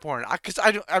to mecha porn. I'm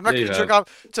not Yeah, you gonna jerk have.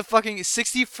 off to fucking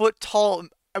 60-foot tall.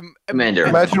 Commander,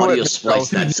 Imagine what audio Mr. splice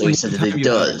that so he says that it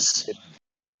does.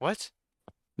 What?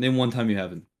 Name one time you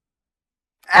haven't.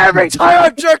 Every time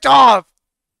I've jerked off.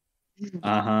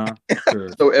 Uh-huh. Sure.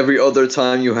 So every other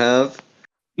time you have,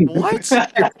 What? Saying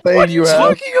What are you have.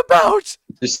 talking about?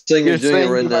 you're saying you're You're doing it saying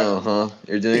right you now, huh?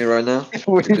 You're doing it right now?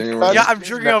 You're doing it right Yeah, now? I'm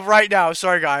jerking off right now.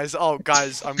 Sorry, guys. Oh,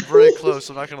 guys, I'm really close.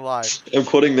 I'm not gonna lie. I'm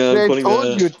quoting that. I'm They quoting told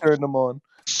that. you to turn them on.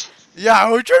 Yeah,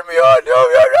 who turned me on? No.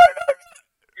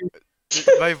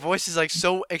 My voice is like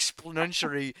so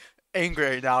exponentially angry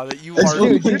right now that you are.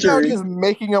 Dude, you're now just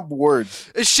making up words.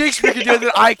 Shakespeare can do it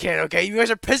than I can. Okay, you guys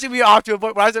are pissing me off to a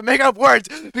point where I have to make up words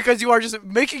because you are just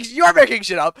making. You're making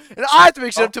shit up, and I have to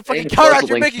make shit up to fucking and counteract you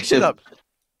puzzling making shit him. up.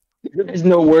 there's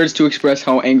no words to express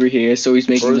how angry he is, so he's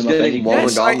making Or he's them up. getting As he more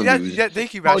goes. Yes, Goblin news. yeah,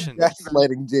 thank you, Called Bastian.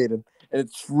 gaslighting Jaden, and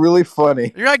it's really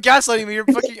funny. You're not gaslighting me. You're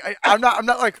fucking. I'm not. I'm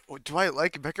not like. Oh, do I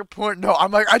like mecha porn? No,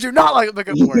 I'm like. I do not like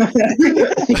mecha porn.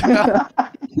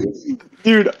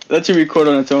 Dude, that should be quote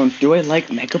on its own. Do I like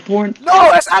mecha porn? No,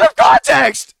 that's out of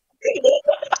context.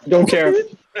 Don't care.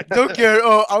 Don't care.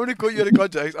 Oh, I'm gonna quote you out of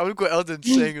context. I'm gonna quote Eldon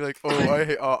saying like,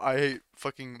 "Oh, I hate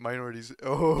fucking minorities."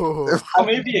 Oh. I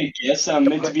may be a guest. I'm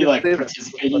meant to be like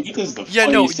participating. He does the Yeah,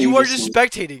 no, funniest thing you are this just week.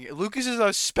 spectating. Lucas is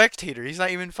a spectator. He's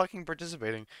not even fucking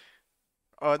participating.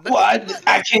 Well, I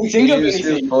can't Can think you of use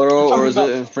your anything. photo, Talk or is about-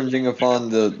 it infringing upon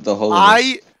the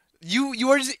holiness? You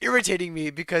are just irritating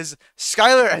me because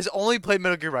Skyler has only played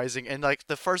Metal Gear Rising in like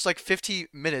the first like 50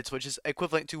 minutes, which is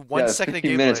equivalent to 1 second of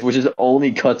 15 gameplay. minutes, which is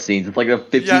only cutscenes. It's like a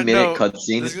 15-minute no,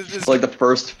 cutscene. this- It's like the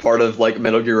first part of like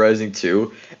Metal Gear Rising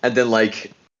 2, and then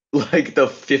like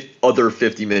the other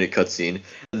 50-minute cutscene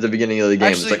at the beginning of the game.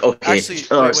 Actually- it's like, okay, wait,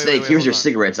 Snake, wait, here's hold your on.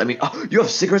 cigarettes. I mean, oh, you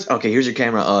have cigarettes? Okay, here's your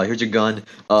camera. Here's your gun.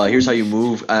 Here's how you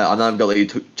move. I'm not gonna let you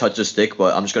touch the stick,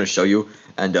 but I'm just gonna show you.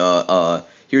 And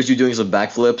here's you doing some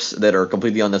backflips that are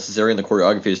completely unnecessary, and the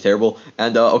choreography is terrible.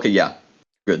 And okay, yeah,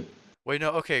 good. Wait, no,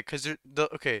 okay, because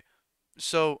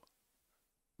so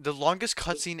the longest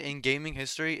cutscene in gaming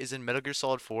history is in Metal Gear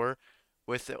Solid 4,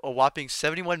 with a whopping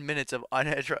 71 minutes of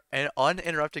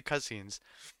uninterrupted cutscenes.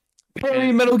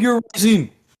 Hey, Metal Gear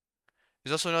Rising.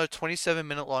 There's also another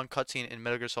 27-minute long cutscene in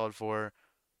Metal Gear Solid 4.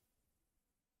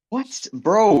 What,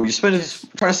 bro? You spend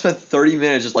trying to spend 30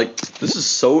 minutes just like this is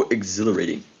so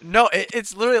exhilarating. No,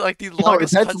 it's literally like the No,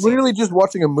 longest that's cutscene. literally just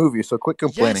watching a movie. So quit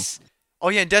complaining. Yes. Oh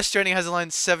yeah, and Death Stranding has a line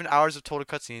 7 hours of total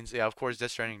cutscenes. Yeah, of course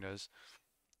Death Stranding does.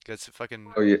 That's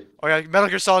fucking. Oh yeah. Oh yeah, Metal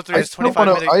Gear Solid 3 I is still 25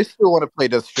 want minutes. to. I still want to play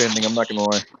Death Stranding. I'm not gonna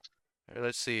lie.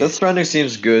 Let's see. Death Stranding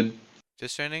seems good.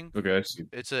 Death Stranding. Okay, I see.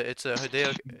 It's a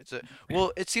Hideo.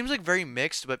 Well, it seems like very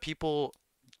mixed, but people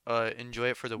enjoy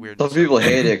it for the weirdness. Some people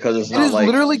hate it because it's It not is like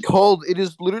literally called. It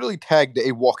is literally tagged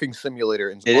a walking simulator.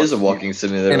 In it is a Xbox. walking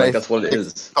simulator. And Like I that's what it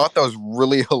is. thought that was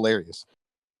really hilarious.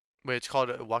 Wait, it's called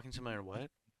a walking simulator. What?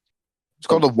 It's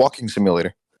called a walking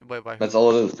simulator. Wait, by who? That's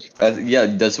all it is. Yeah,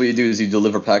 that's what you do is you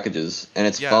deliver packages, and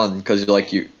it's Yeah. fun because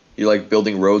you like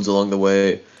building roads along the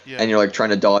way, Yeah. and you're like trying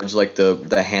to dodge like the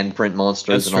handprint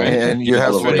monsters That's and all. right. And you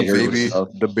have all the raiders and baby, stuff.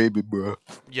 the baby, bro.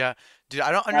 Yeah, dude,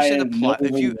 I don't understand the have plot. no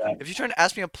If way you that- if you're trying to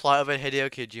ask me a plot of a Hideo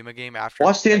Kojima game after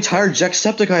Watch the like, entire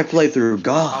Jacksepticeye playthrough.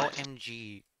 God,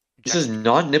 OMG. this is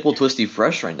not Nipple Twisty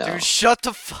Fresh right now. Dude, shut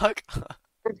the fuck up.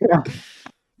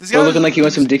 This guy We're was looking like he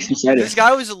wants some losing- Dixie cider. This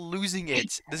guy was losing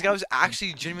it. This guy was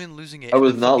actually genuinely losing it. I in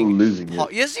was the not fucking losing it,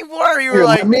 plot. Yes, you were. You Here, were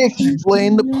like let me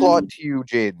explain the plot to you,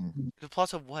 Jaden. the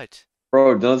plot of what?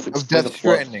 bro. Don't Of explain the Death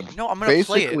plot. Stranding. No, I'm gonna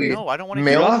play it. Basically, No, I don't want to. You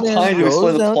Mel- don't have time to Goes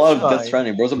explain the plot of Death outside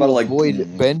Stranding, bro. It's about to like.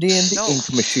 Avoid Bendy and the No.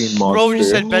 Ink Machine Bro, monster. you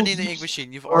said Bendy in the Ink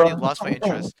Machine. You've already lost my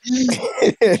interest.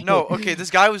 No, okay,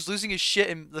 this guy was losing his shit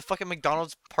in the fucking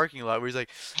McDonald's parking lot where he's like,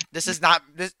 "This is not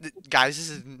guys. This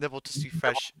is Nipple Twisty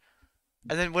Fresh."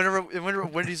 And then whenever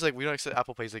Wendy's like, "We don't accept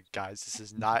Apple Pay," he's like, "Guys, this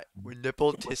is not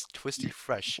Nipple Twisty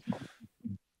Fresh."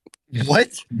 What?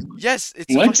 Yes,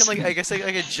 it's What? fucking like I guess like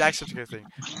a Jacksepticeye thing.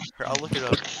 Here, I'll look it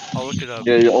up. I'll look it up.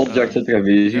 Yeah, the old Jacksepticeye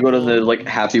videos. If you go to the like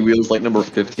Happy Wheels like number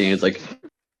 15, it's like,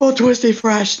 oh, Twisty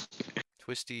Fresh.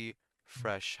 Twisty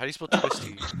Fresh. How do you spell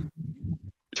twisty?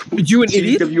 You an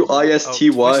idiot? Twisty.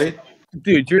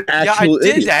 Dude, you're an Yeah, I actual did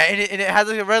idiot. that, and it had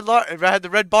like a red it had the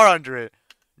red bar under it.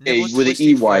 Hey, Nipple with an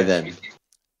Twisty EY Fresh. then.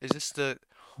 Is this the?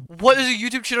 What is a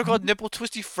YouTube channel called Nipple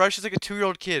Twisty Fresh? It's like a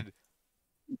 2-year-old kid.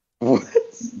 What?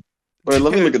 Wait,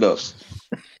 let me look it up.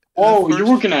 Whoa, The you're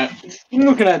first looking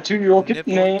at 2-year-old kid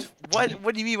Nipple name. What?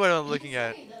 What do you mean? What I'm looking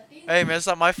at? Hey man, it's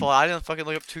not my fault. I didn't fucking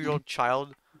look up 2-year-old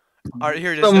child. All right,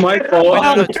 here it is. Not my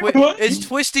fault. Wait, no, it's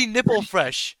Twisty Nipple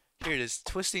Fresh. Here it is,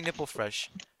 Twisty Nipple Fresh.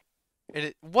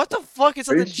 And what the fuck? It's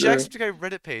on Are the you sure? Jacksepticeye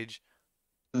Reddit page.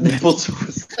 Nipple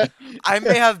twist. I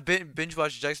may have binge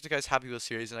watched Jacksepticeye's Happy Wheel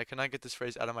series, and I cannot get this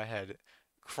phrase out of my head.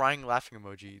 Crying laughing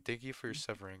emoji. Thank you for your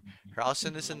suffering. Here, I'll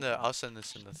send this in the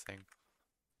thing.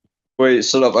 Wait,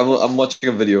 shut up. I'm watching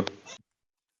a video.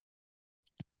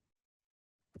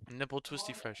 Nipple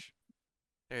Twisty Fresh.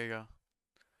 There you go.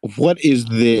 What is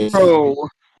this? Bro,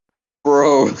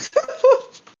 Bro.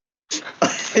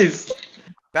 It's-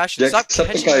 Bastian, stop catching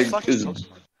the Jacksepticeye fucking is- Pokemon.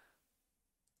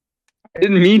 I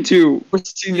didn't mean to.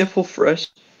 Twisty Nipple Fresh.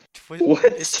 What?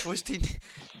 It's Twisty.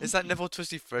 It's not Nipple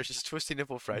Twisty Fresh. It's Twisty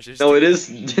Nipple Fresh. It's No, it is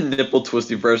Nipple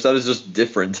Twisty Fresh. That is just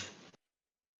different.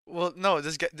 Well, no,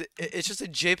 this guy. It's just a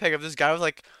JPEG of this guy with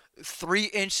like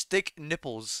 3-inch thick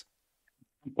nipples.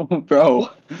 Bro.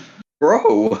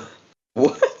 Bro.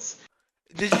 What?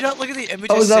 Did you not look at the image?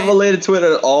 How is that related to it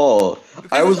at all? I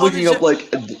Because was it's on the looking up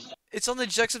like. It's on the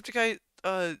Jacksepticeye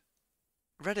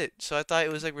Reddit, so I thought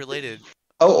it was like related.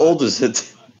 How old is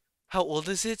it? How old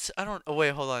is it? I don't. Oh wait,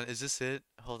 hold on. Is this it?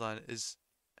 Hold on. Is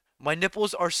my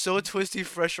nipples are so twisty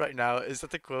fresh right now? Is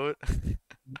that the quote?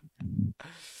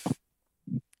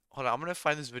 Hold on. I'm gonna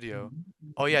find this video.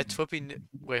 Oh yeah,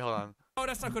 Wait, hold on. Oh,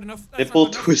 that's not good enough. That's Nipple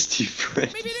not good enough. Twisty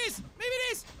Fresh. Maybe it is. Maybe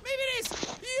it is. Maybe it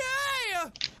is. Yeah.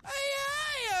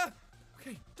 Yeah.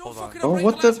 Okay, don't Hold fuck on. it up. Oh, right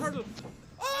what in the last the- hurdle.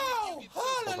 Oh,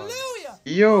 hallelujah.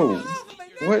 Yo, Oh,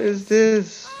 my what is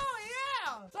this? Oh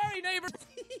yeah. Sorry, neighbor.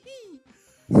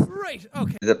 Right.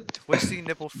 Okay. Is it Twisty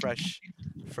nipple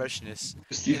freshness.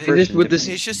 Twisty And it- Fresh? This what this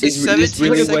It's just is a this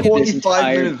 17 really second- what this 25-minute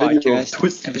entire video of podcast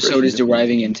Twisty episode is Fresh.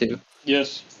 deriving into.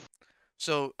 Yes.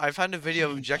 So I found a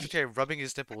video of Jacksepticeye rubbing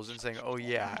his nipples and saying, "Oh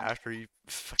yeah," after he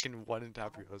fucking won in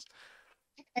Happy Wheels.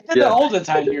 I did that all the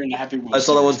time here in the Happy Wheels. I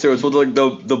saw that one too. It's with like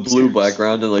the blue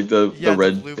background and like the Yeah,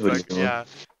 red. blue hoodie back, on. yeah.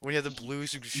 When you have the blue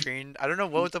screen, I don't know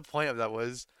what the point of that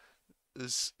was.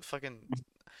 This fucking.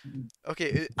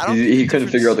 Okay, I don't. He get the couldn't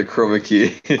figure out the difference- chroma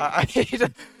key. I hate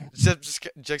it.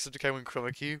 Jacksepticeye went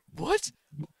chroma key. What?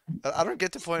 I don't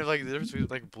get the point of like the difference between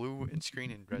like blue and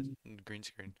screen and red and green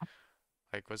screen.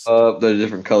 Like what's They're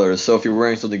different colors. So if you're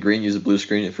wearing something green, use a blue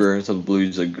screen. If you're wearing something blue,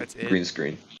 use a That's it? green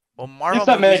screen. well Marvel If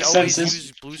that movies makes always sense,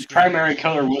 use blue screen. Primary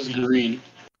color was green.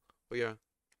 Oh yeah.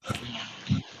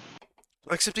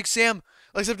 Like Septic Sam,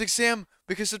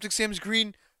 because Septic Sam's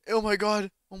green. Oh my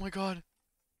god.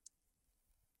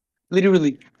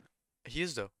 Literally. He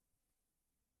is though.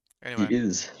 He Anyway,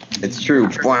 is. It's true.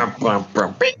 what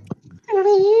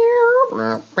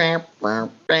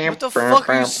the fuck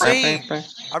are you saying?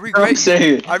 I regret you. say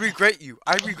it. I regret you.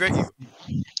 I regret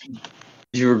you.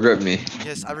 You regret me.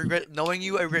 Yes, I regret knowing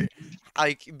you. I regret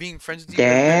like being friends with you. I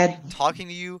regret talking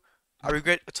to you. I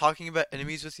regret talking about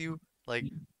enemies with you. Like,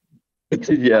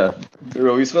 Yeah.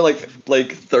 Bro, we spent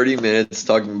like 30 minutes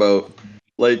talking about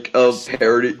like a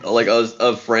parody, like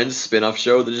a Friends spin-off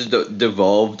show that just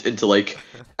devolved into like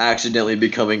accidentally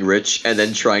becoming rich and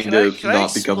then trying to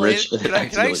not become rich. And then Can I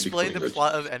accidentally explain becoming the rich.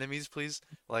 plot of Enemies, please?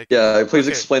 Like, Yeah, please okay,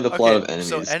 explain the plot of okay, Enemies.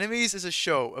 So Enemies is a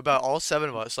show about all 7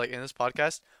 of us, like in this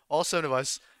podcast, all 7 of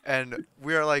us, and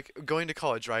we are like going to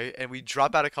college, right? And we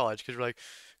drop out of college because we're like,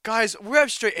 guys, we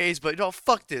have straight A's, but no,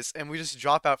 fuck this, and we just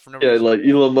drop out for no Yeah, reason. like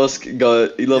Elon Musk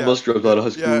dropped out of high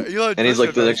school, Elon and he's Musk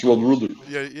like the dropped out of next world ruler.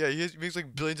 Yeah, he makes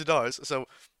like billions of dollars. So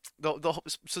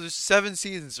so there's 7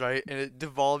 seasons, right? And it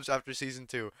devolves after season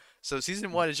 2. So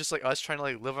season 1 is just like us trying to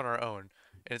like live on our own,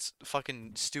 and it's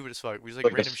fucking stupid as fuck. We just like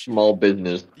Like a random small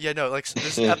business. Yeah, no, like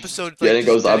there's an episode Yeah, like and it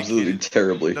goes just absolutely dedicated.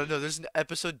 terribly. No, there's an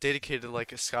episode dedicated to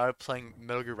like a Skyler playing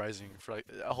Metal Gear Rising for like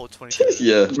a whole 20 minutes.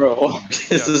 Yeah. Bro.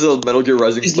 This is a Metal Gear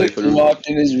Rising He's like playthrough. locked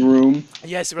in his room.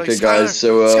 Yes, we're like, Okay, Skyler, guys.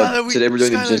 So Skyler, today we're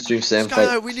doing the Skyler, Gin Stream Sam fight.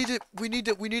 Skyler, we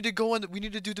need to go on. We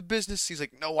need to do the business. He's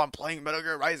like, no, I'm playing Metal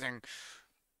Gear Rising.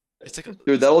 It's like,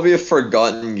 Dude, that'll be a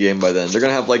forgotten game by then. They're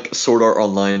gonna have like Sword Art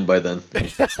Online by then.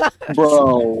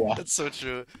 Bro. That's so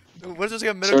true. What is this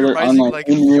like a Metal Sword Gear Art Rising Online like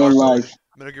in VR real mode? life.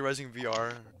 Metal Gear Rising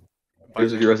VR.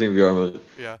 There's a Rising VR mode.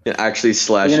 Yeah. You can actually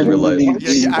slash You're in gonna real be life.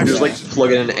 really- Yeah, you You just like actually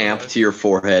plug in an in real amp life. to your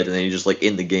forehead, and then you're just like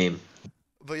in the game.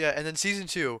 But yeah, and then season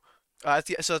 2, at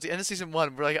the end of season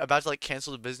 1, we're like about to like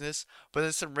cancel the business, but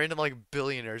then some random like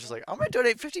billionaires is like, I'm gonna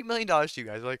donate $50 million to you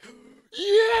guys. We're like,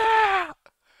 yeah.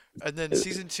 And then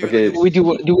season 2, Okay. like,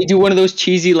 Do we do one of those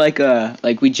cheesy like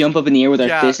we jump up in the air with our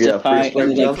Yeah. fists Yeah, up high fist bump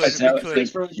and then, like, jumps. press out? we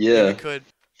could. Yeah. we could.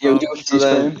 Yeah, we do a So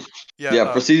then, fist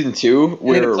yeah, for season 2,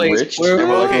 we're plays- rich, we're- and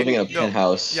we're like okay, living in a no,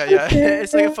 penthouse. Yeah,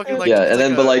 it's like a fucking like. Yeah, it's and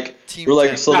then like but a like team we're like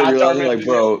tent. slowly Nah, I realizing thought like,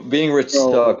 bro, being rich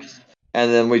Bro. sucks. And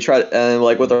then we try, and then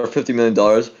like with our $50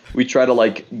 million, we try to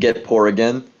like get poor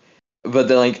again. But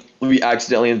then like we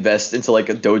accidentally invest into like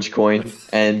a Dogecoin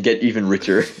and get even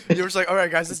richer. You're just like, all right,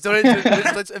 guys, let's donate.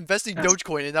 Let's invest in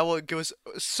Dogecoin, and that will give us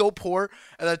so poor.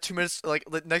 And then 2 minutes, like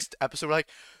the next episode, we're like,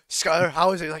 Skyler,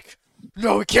 how is it? Like,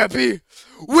 no, it can't be.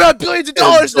 We have billions of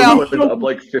dollars now. Up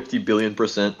like 50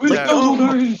 billion%. Yeah.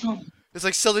 Oh, It's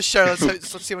like sell the share. Let's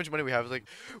see how much money we have. It's like,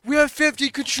 we have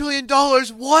 $50 quadrillion.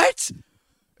 What?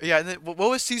 Yeah, and then what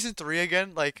was season 3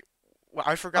 again? Like,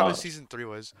 I forgot what season 3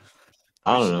 was.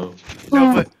 I don't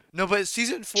know. No, but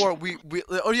season 4 we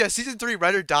oh yeah, season 3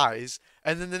 Ryder dies,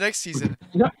 and then the next season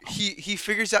he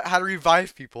figures out how to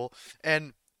revive people,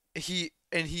 and he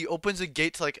opens a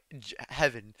gate to like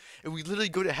heaven, and we literally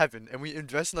go to heaven and we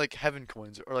invest in like heaven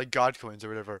coins or like god coins or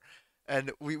whatever,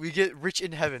 and we get rich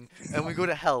in heaven, and we go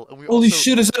to hell, and we Holy also,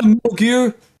 shit, is that a Metal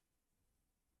Gear?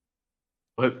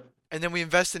 What? and then we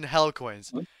invest in hell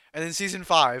coins, and then season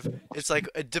 5 it's like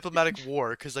a diplomatic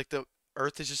war because like the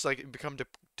Earth is just like become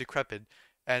decrepit,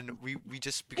 and we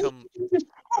just become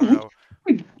I don't know.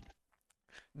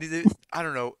 I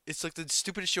don't know. It's like the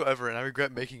stupidest show ever, and I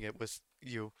regret making it with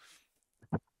you.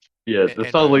 Yeah, And- that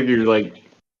and, sounds like you're like.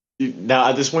 Now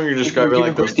at this point, you're describing Giving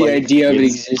like us those the like, idea of it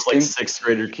kids, like existing. sixth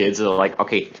grader kids that are like,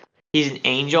 okay, he's an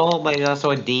angel, but he's also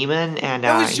a demon, and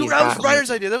That was he's that was got, Ryder's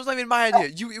idea. That was not even my idea.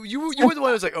 You were the one who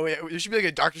was like, oh yeah, there should be like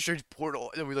a Doctor Strange portal,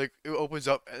 and then we like it opens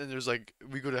up, and then there's like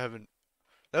we go to heaven.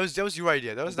 That was your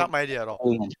idea. That was not my idea at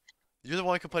all. You're the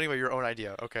one complaining about your own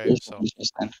idea. Okay, so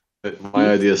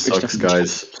My idea sucks,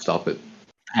 guys. Stop it.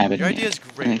 your idea is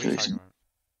great. What are you talking about?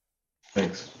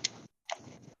 Thanks.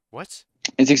 What?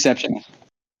 It's exceptional.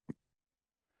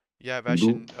 Yeah,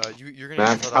 Bastian, you're gonna.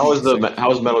 Max, get cut off.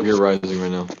 how is Metal Gear Rising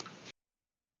right now?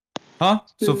 Huh?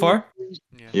 So far?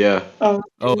 Yeah. Oh,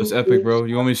 it's epic, bro.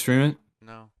 You want me to stream it?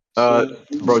 No.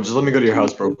 Bro, just let me go to your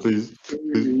house, bro, please.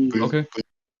 Please. Okay.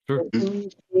 Sure.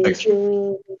 Thanks.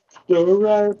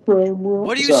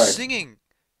 What are you Sorry. singing?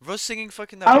 Bro's singing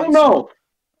fucking that. I one don't know. song.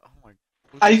 Oh my.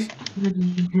 I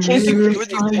You're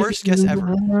the worst guest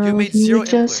ever. You made 0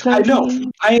 input. I know.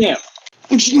 I am.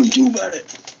 What you gonna do about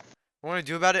it? What I'm gonna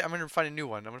do about it? I'm gonna find a new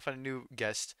one. I'm gonna find a new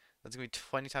guest. That's gonna be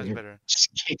 20 times better. Just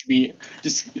kick me.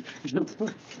 Just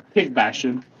kick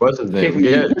Bastian. What's his name?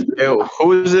 Yeah,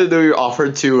 who is it that we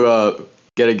offered to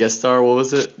get a guest star? What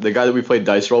was it? The guy that we played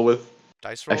dice roll with?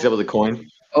 Dice roll. Except with a coin.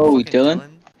 Oh, Fucking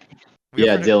Dylan? We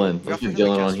Yeah, offered Dylan. we Let's offered get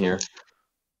him a Dylan on guest here. role.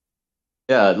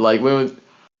 Yeah, like we would.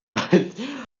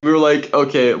 we were like,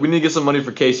 okay, we need to get some money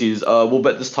for Casey's. We'll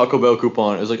bet this Taco Bell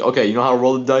coupon. It was like, okay, you know how to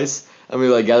roll the dice? And we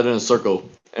like gathered in a circle.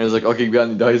 And it was like, okay, you got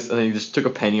any dice? And then he just took a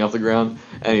penny off the ground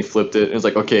and he flipped it. And it was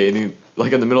like, okay. And he,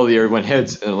 like in the middle of the air, he went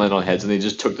heads and it landed on heads. And he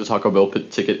just took the Taco Bell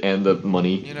ticket and the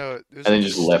money. You know, it was And then the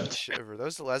just left. stupidest shit ever. That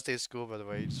was the last day of school, by the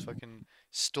way. He just fucking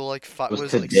stole like It was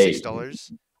was it like today.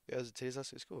 $6? Yeah, it was today's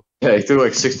last day of school. Yeah, he took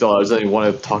like $6 and he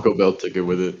wanted a Taco Bell ticket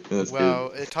with it. And that's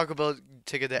Wow, a Taco Bell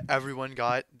ticket that everyone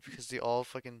got because they all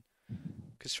fucking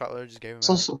because Troutler just gave him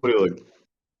So out. somebody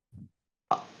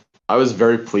like, I was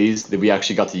very pleased that we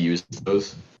actually got to use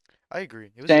those. I agree.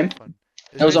 It was Same. very fun.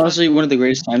 It That was very fun. honestly one of the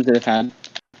greatest times that I've had,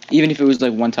 even if it was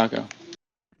like one taco.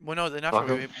 Well, no, then after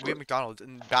Taco? we ate McDonald's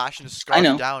and Bastian just I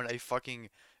know. scarfed down a fucking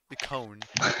cone,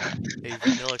 a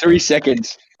vanilla 3 cone.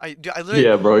 seconds. Dude, I literally,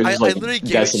 Yeah, bro. He I, just I like literally gave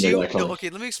it to decimated you. that No, cone. okay,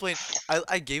 let me explain.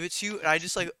 I gave it to you, and I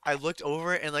just like I looked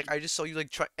over and like I just saw you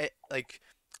like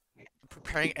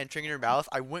preparing entering in your mouth.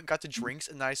 I went and got the drinks,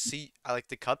 and then I see I like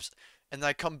the cups, and then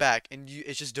I come back and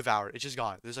it's just devoured. It's just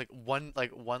gone. There's like one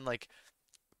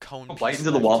cone. Bite piece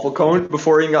into the left. waffle cone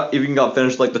before he even got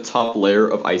finished like the top layer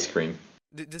of ice cream.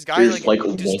 This guy There's, like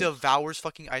like, just one- devours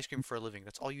fucking ice cream for a living.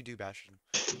 That's all you do, Bastian.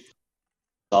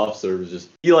 Soft serve was just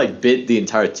he like bit the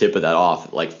entire tip of that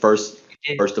off. Like first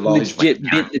of all, he's Legit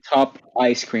like, bit the top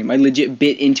ice cream. I legit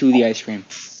bit into the ice cream.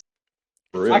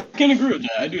 for real. I can agree with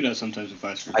that. I do that sometimes with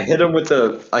ice cream. I hit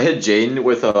Jaden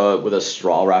with a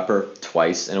straw wrapper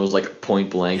twice, and it was like point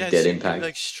blank Yeah, dead you impact.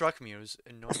 like struck me. It was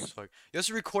annoying as fuck. You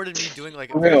also recorded me doing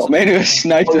like For real, man, it was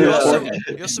sniped in You the also, forehead.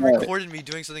 you also Yeah. recorded me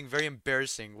doing something very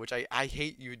embarrassing, which I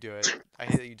hate you do it. I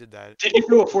hate that you did that. Did you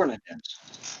do a Fortnite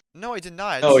dance? No, I did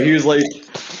not. No, he was like,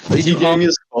 he gave me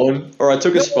his phone, or I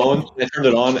took his phone, I turned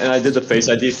it on, and I did the Face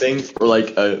ID thing, or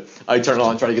like, I turned it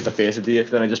on, trying to get the Face ID,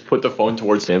 then I just put the phone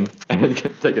towards him, and then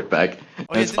take it back, Oh and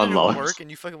yeah, it's didn't it unlocked. work? And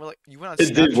you fucking were like, you went on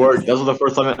It did Snapchat. work. That was the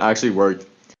first time it actually worked.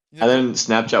 You know, And then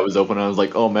Snapchat was open, and I was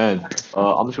like, "Oh man,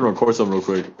 I'm just gonna record something real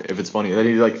quick if it's funny." And then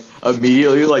he like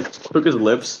immediately like took his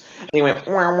lips and he went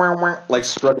wah, wah, wah, like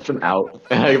stretched them out,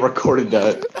 and I recorded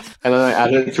that, and then I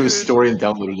added it to his story and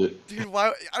downloaded it. dude,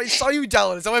 why? I saw you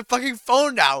download it. It's on my fucking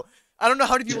phone now. I don't know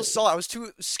how many people saw it. I was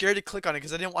too scared to click on it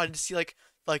because I didn't want to see like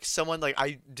someone like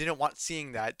I didn't want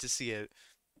seeing that to see it.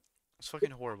 It's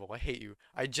fucking horrible. I hate you.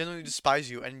 I genuinely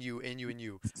despise you and you and you and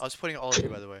you. I was putting all of you,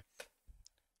 by the way.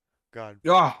 God.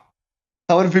 Yeah.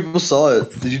 How many people saw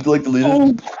it? Did you like delete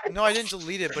it? No, I didn't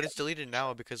delete it, but it's deleted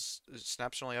now because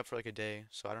Snap's only up for like a day,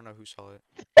 so I don't know who saw it.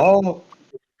 Oh,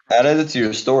 added it to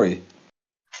your story.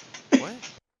 What?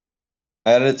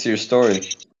 Added it to your story.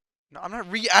 No, I'm not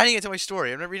re-adding it to my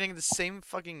story. I'm not reading the same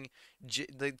fucking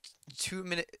like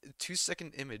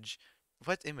 2-second image.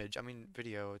 What image? I mean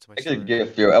video to my Make it a story.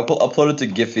 GIF, yo. Upload it to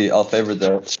Giphy. I'll favorite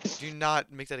that. Do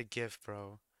not make that a GIF,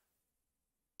 bro.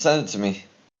 Send it to me.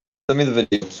 Send me the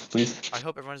video, please. I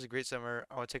hope everyone has a great summer.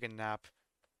 I want to take a nap.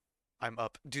 I'm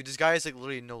up. Dude, this guy is like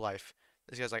literally no life.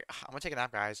 This guy's like, I'm gonna take a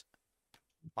nap, guys.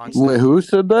 On Snap. Wait, who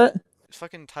said that? It's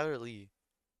fucking Tyler Lee.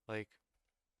 Like,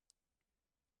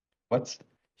 What?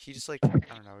 he just like, I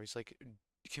don't know. He's like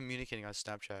communicating on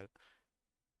Snapchat.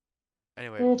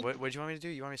 Anyway, what do you want me to do?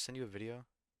 You want me to send you a video?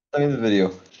 Send me the video.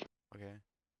 Okay.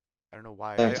 I don't know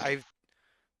why. Thanks.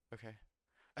 Okay.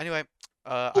 Anyway,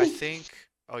 I think.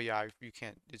 Oh yeah, you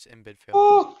can't. It's embed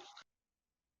fail.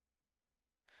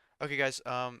 Okay, guys.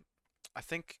 I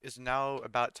think it's now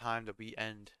about time that we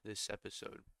end this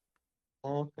episode.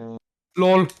 Okay.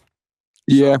 Lol.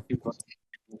 Yeah.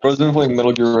 Bro's been playing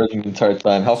Metal Gear Ray the entire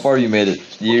time. How far you made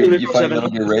it? You find Metal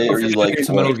Gear Ray, or you like? It's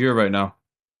Metal Gear right now.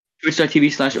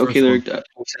 Twitch.tv/oklyric.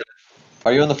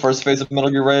 Are you on the first phase of Metal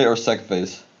Gear Ray or second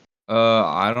phase?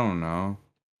 I don't know.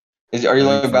 Are you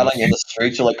like Second battling phase. in the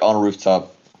streets or like on a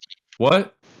rooftop?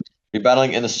 What? You're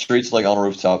battling in the streets like on a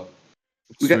rooftop.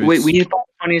 Wait, we need to find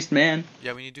the funniest man.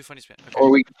 Yeah, we need to do funniest man. Okay. Or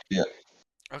we.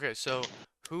 Okay, so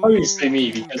who Obviously do me,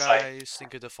 you because I- guys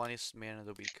think is the funniest man of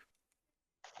the week?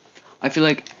 I feel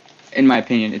like, in my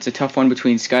opinion, it's a tough one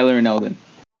between Skyler and Eldon.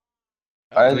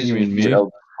 I think you mean me.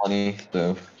 Funny,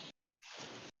 so.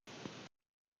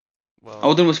 Well,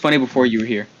 Eldon was funny before you were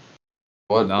here.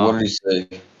 What? No. What did he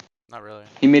say? not really.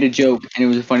 He made a joke, and it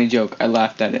was a funny joke. I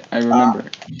laughed at it. I remember.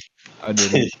 I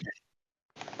didn't.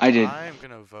 I did. I'm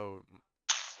gonna vote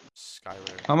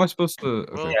Skyler. How am I supposed to?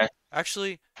 Well, Okay.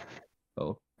 actually,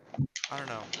 Oh. I don't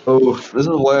know. Oh, this is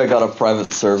why I got a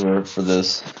private server for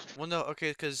this. Well, no,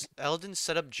 okay, because Eldon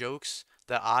set up jokes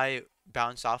that I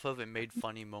bounced off of and made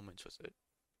funny moments with it.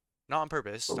 Not on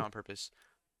purpose. Not on purpose.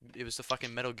 It was the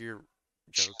fucking Metal Gear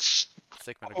joke.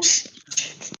 Thicc Metal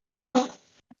Gear.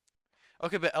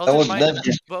 Okay, but That Eldon was might. them.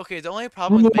 But okay, the only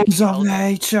problem with making Rules of Eldon.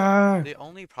 nature. The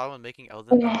only problem with making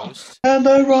Eldon the host. And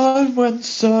I run when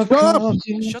sun comes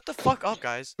in Shut the fuck up,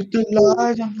 guys. with the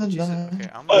light of the Jesus. night. Okay,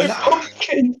 I'm gonna.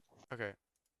 pumpkin. Okay.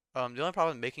 The only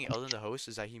problem with making Eldon the host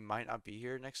is that he might not be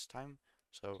here next time.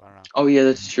 So I don't know. Oh yeah,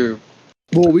 that's true.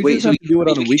 Well, we Wait, just so have to do it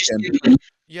on a we just weekend. do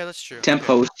Yeah, that's true. temp Okay.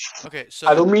 host. Okay, I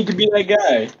so don't mean to be that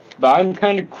guy, but I'm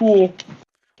kind of cool.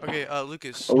 okay,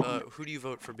 Lucas, Okay. who do you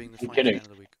vote for being the I'm funniest kidding. man of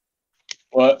the week?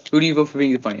 What? Who do you vote for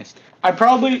being the funniest? I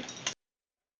probably.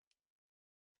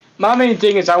 My main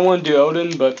thing is I want to do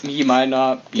Eldon, but he might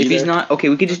not be If he's there. not okay,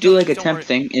 we could just do like a temp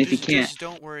thing, and if he can't, Just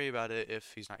don't worry about it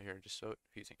if he's not here. Just vote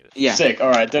who you think it is. yeah. Sick. All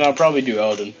right, then I'll probably do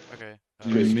Eldon. Okay.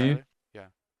 You mean me? Skyler? Yeah.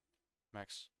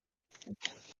 Max.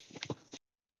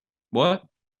 What?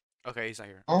 Okay, he's not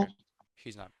here. Oh. Okay.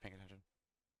 He's not paying attention.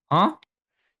 Huh?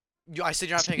 I said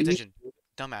you're not paying attention.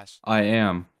 Dumbass. I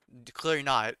am. Clearly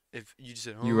not. If you just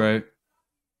said, You right.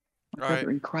 Alright.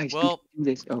 In Christ, Well, we can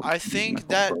do this. Oh, I think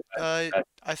that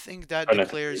Oh, no.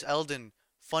 declares Eldon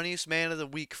funniest man of the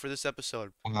week for this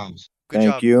episode. Wow. Good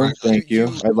Thank job. you. Thank you.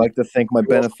 I'd like to thank my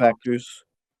benefactors.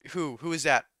 Who is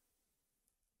that?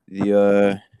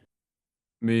 The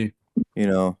Me. you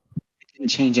know, didn't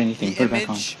change anything. The Put it back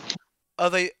on. image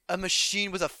of a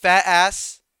machine with a fat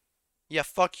ass? Yeah,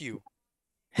 fuck you.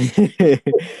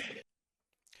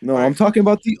 no, I'm talking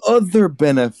about the other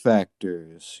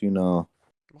benefactors. You know,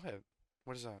 What?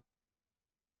 What is that?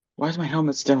 Why is my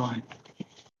helmet still on?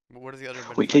 What are the other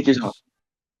Wait, take yours benefactors?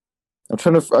 off.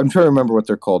 I'm trying to remember what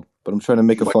they're called, but I'm trying to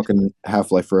make a fucking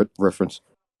Half-Life reference.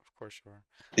 Of course you are.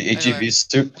 The Anyway. HEV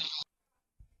suit.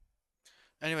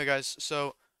 Anyway, guys,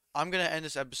 so I'm gonna end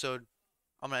this episode.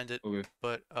 I'm gonna end it. Okay.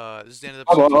 But this is the end of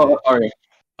the episode. today.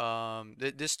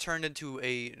 Alright. This turned into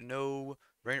a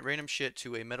random shit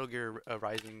to a Metal Gear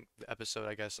Rising episode,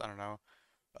 I guess. I don't know.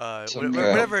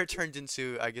 Whatever it turned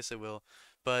into, I guess it will.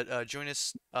 But join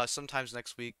us sometimes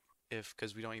next week,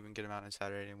 because we don't even get them out on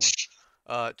Saturday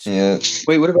anymore. Yeah.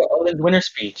 Wait, what about Eldon's winter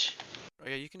speech? Oh,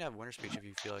 yeah, you can have winter speech if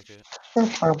you feel like it.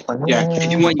 Yeah,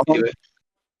 if you want, you do it.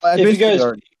 If you guys,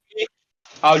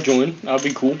 I'll join. I'll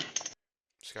be cool.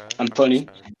 Skyler? I'm Okay, funny.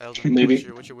 Skyler. Eldon, Maybe.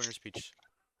 what's your winter speech?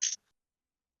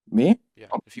 Me? Yeah,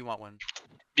 if you want one.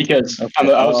 Because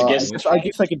Okay, I was a guest. I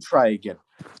guess I can try again.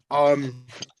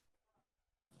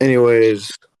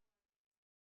 Anyways,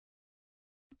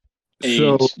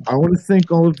 so I want to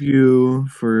thank all of you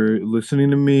for listening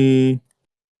to me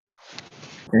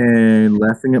and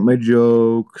laughing at my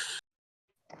jokes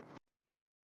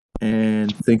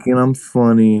and thinking I'm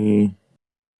funny.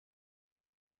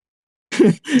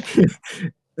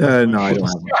 No, I don't have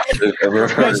one.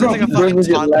 You sound like a fucking Bruce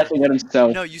is toddler. laughing at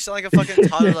himself. No, you sound like a fucking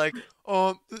toddler. Like,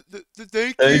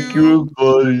 thank Thank you. you,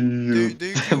 buddy.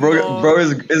 Thank you, bro,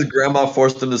 his grandma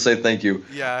forced him to say thank you.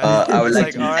 Yeah. I would It's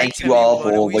like to "Alright, thank Timmy, you all what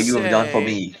do for we what you have done for say?"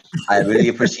 me. I really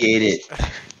appreciate it.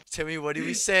 Timmy, what do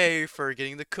we say for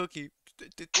getting the cookie?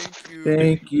 Thank you.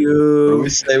 Thank What do you. we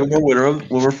say when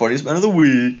we're funniest man of the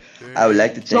week? I would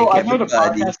like to So thank I know the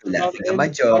everybody podcast for is not laughing at my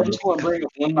ending, but I joke. just want to bring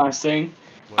up one last thing.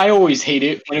 What? I always hate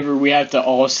it whenever we have to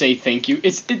all say thank you.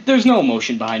 There's no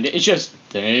emotion behind it. It's just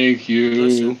thank you.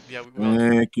 Listen, yeah, well,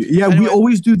 Thank you. Yeah, we Anyway.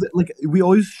 always do that. Like, we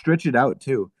always stretch it out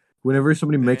too. Whenever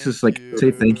somebody makes us like Thank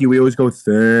say thank you, we always go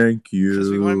thank you. because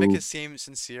we want to make it seem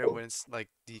sincere when it's like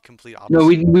the complete opposite. No,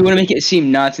 we want to make it seem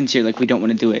not sincere, like we don't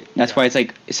want to do it. That's Yeah. why it's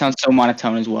like it sounds so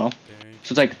monotone as well. Thank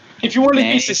So it's like If you want to be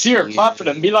Thank sincere, you. clap for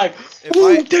them. Be like, If "Ooh,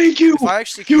 I- thank you. If I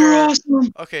actually You're care,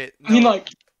 awesome." okay, I mean, no, like,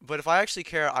 but if I actually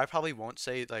care, I probably won't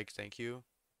say like thank you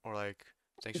or like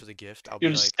thanks for the gift. I'll be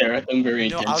you'll just like, stare at them very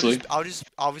no, intensely. I'll just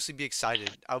obviously be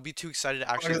excited. I'll be too excited to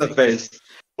actually. Look at the thank you. face.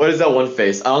 What is that one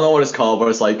face? I don't know what it's called, but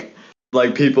it's like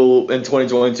people in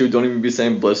 2022 don't even be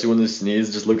saying bless you when they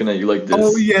sneeze, just looking at you like this.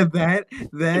 Oh yeah, that.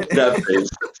 That face.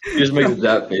 He just makes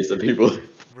that face at people.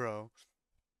 Bro.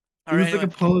 He Alright, was like anyway. a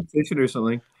politician or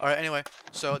something. Alright, anyway.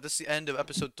 So this is the end of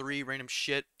episode 3, random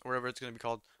shit, or whatever it's gonna be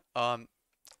called.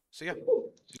 So yeah,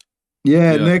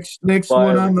 Yeah, Yeah. next Bye,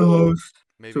 one I'm the everybody. host.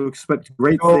 maybe. So expect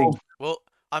great things. Well,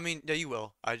 I mean, yeah, you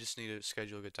will. I just need to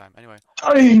schedule a good time. Anyway,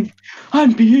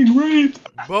 I'm being raped.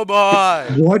 bye bye. What?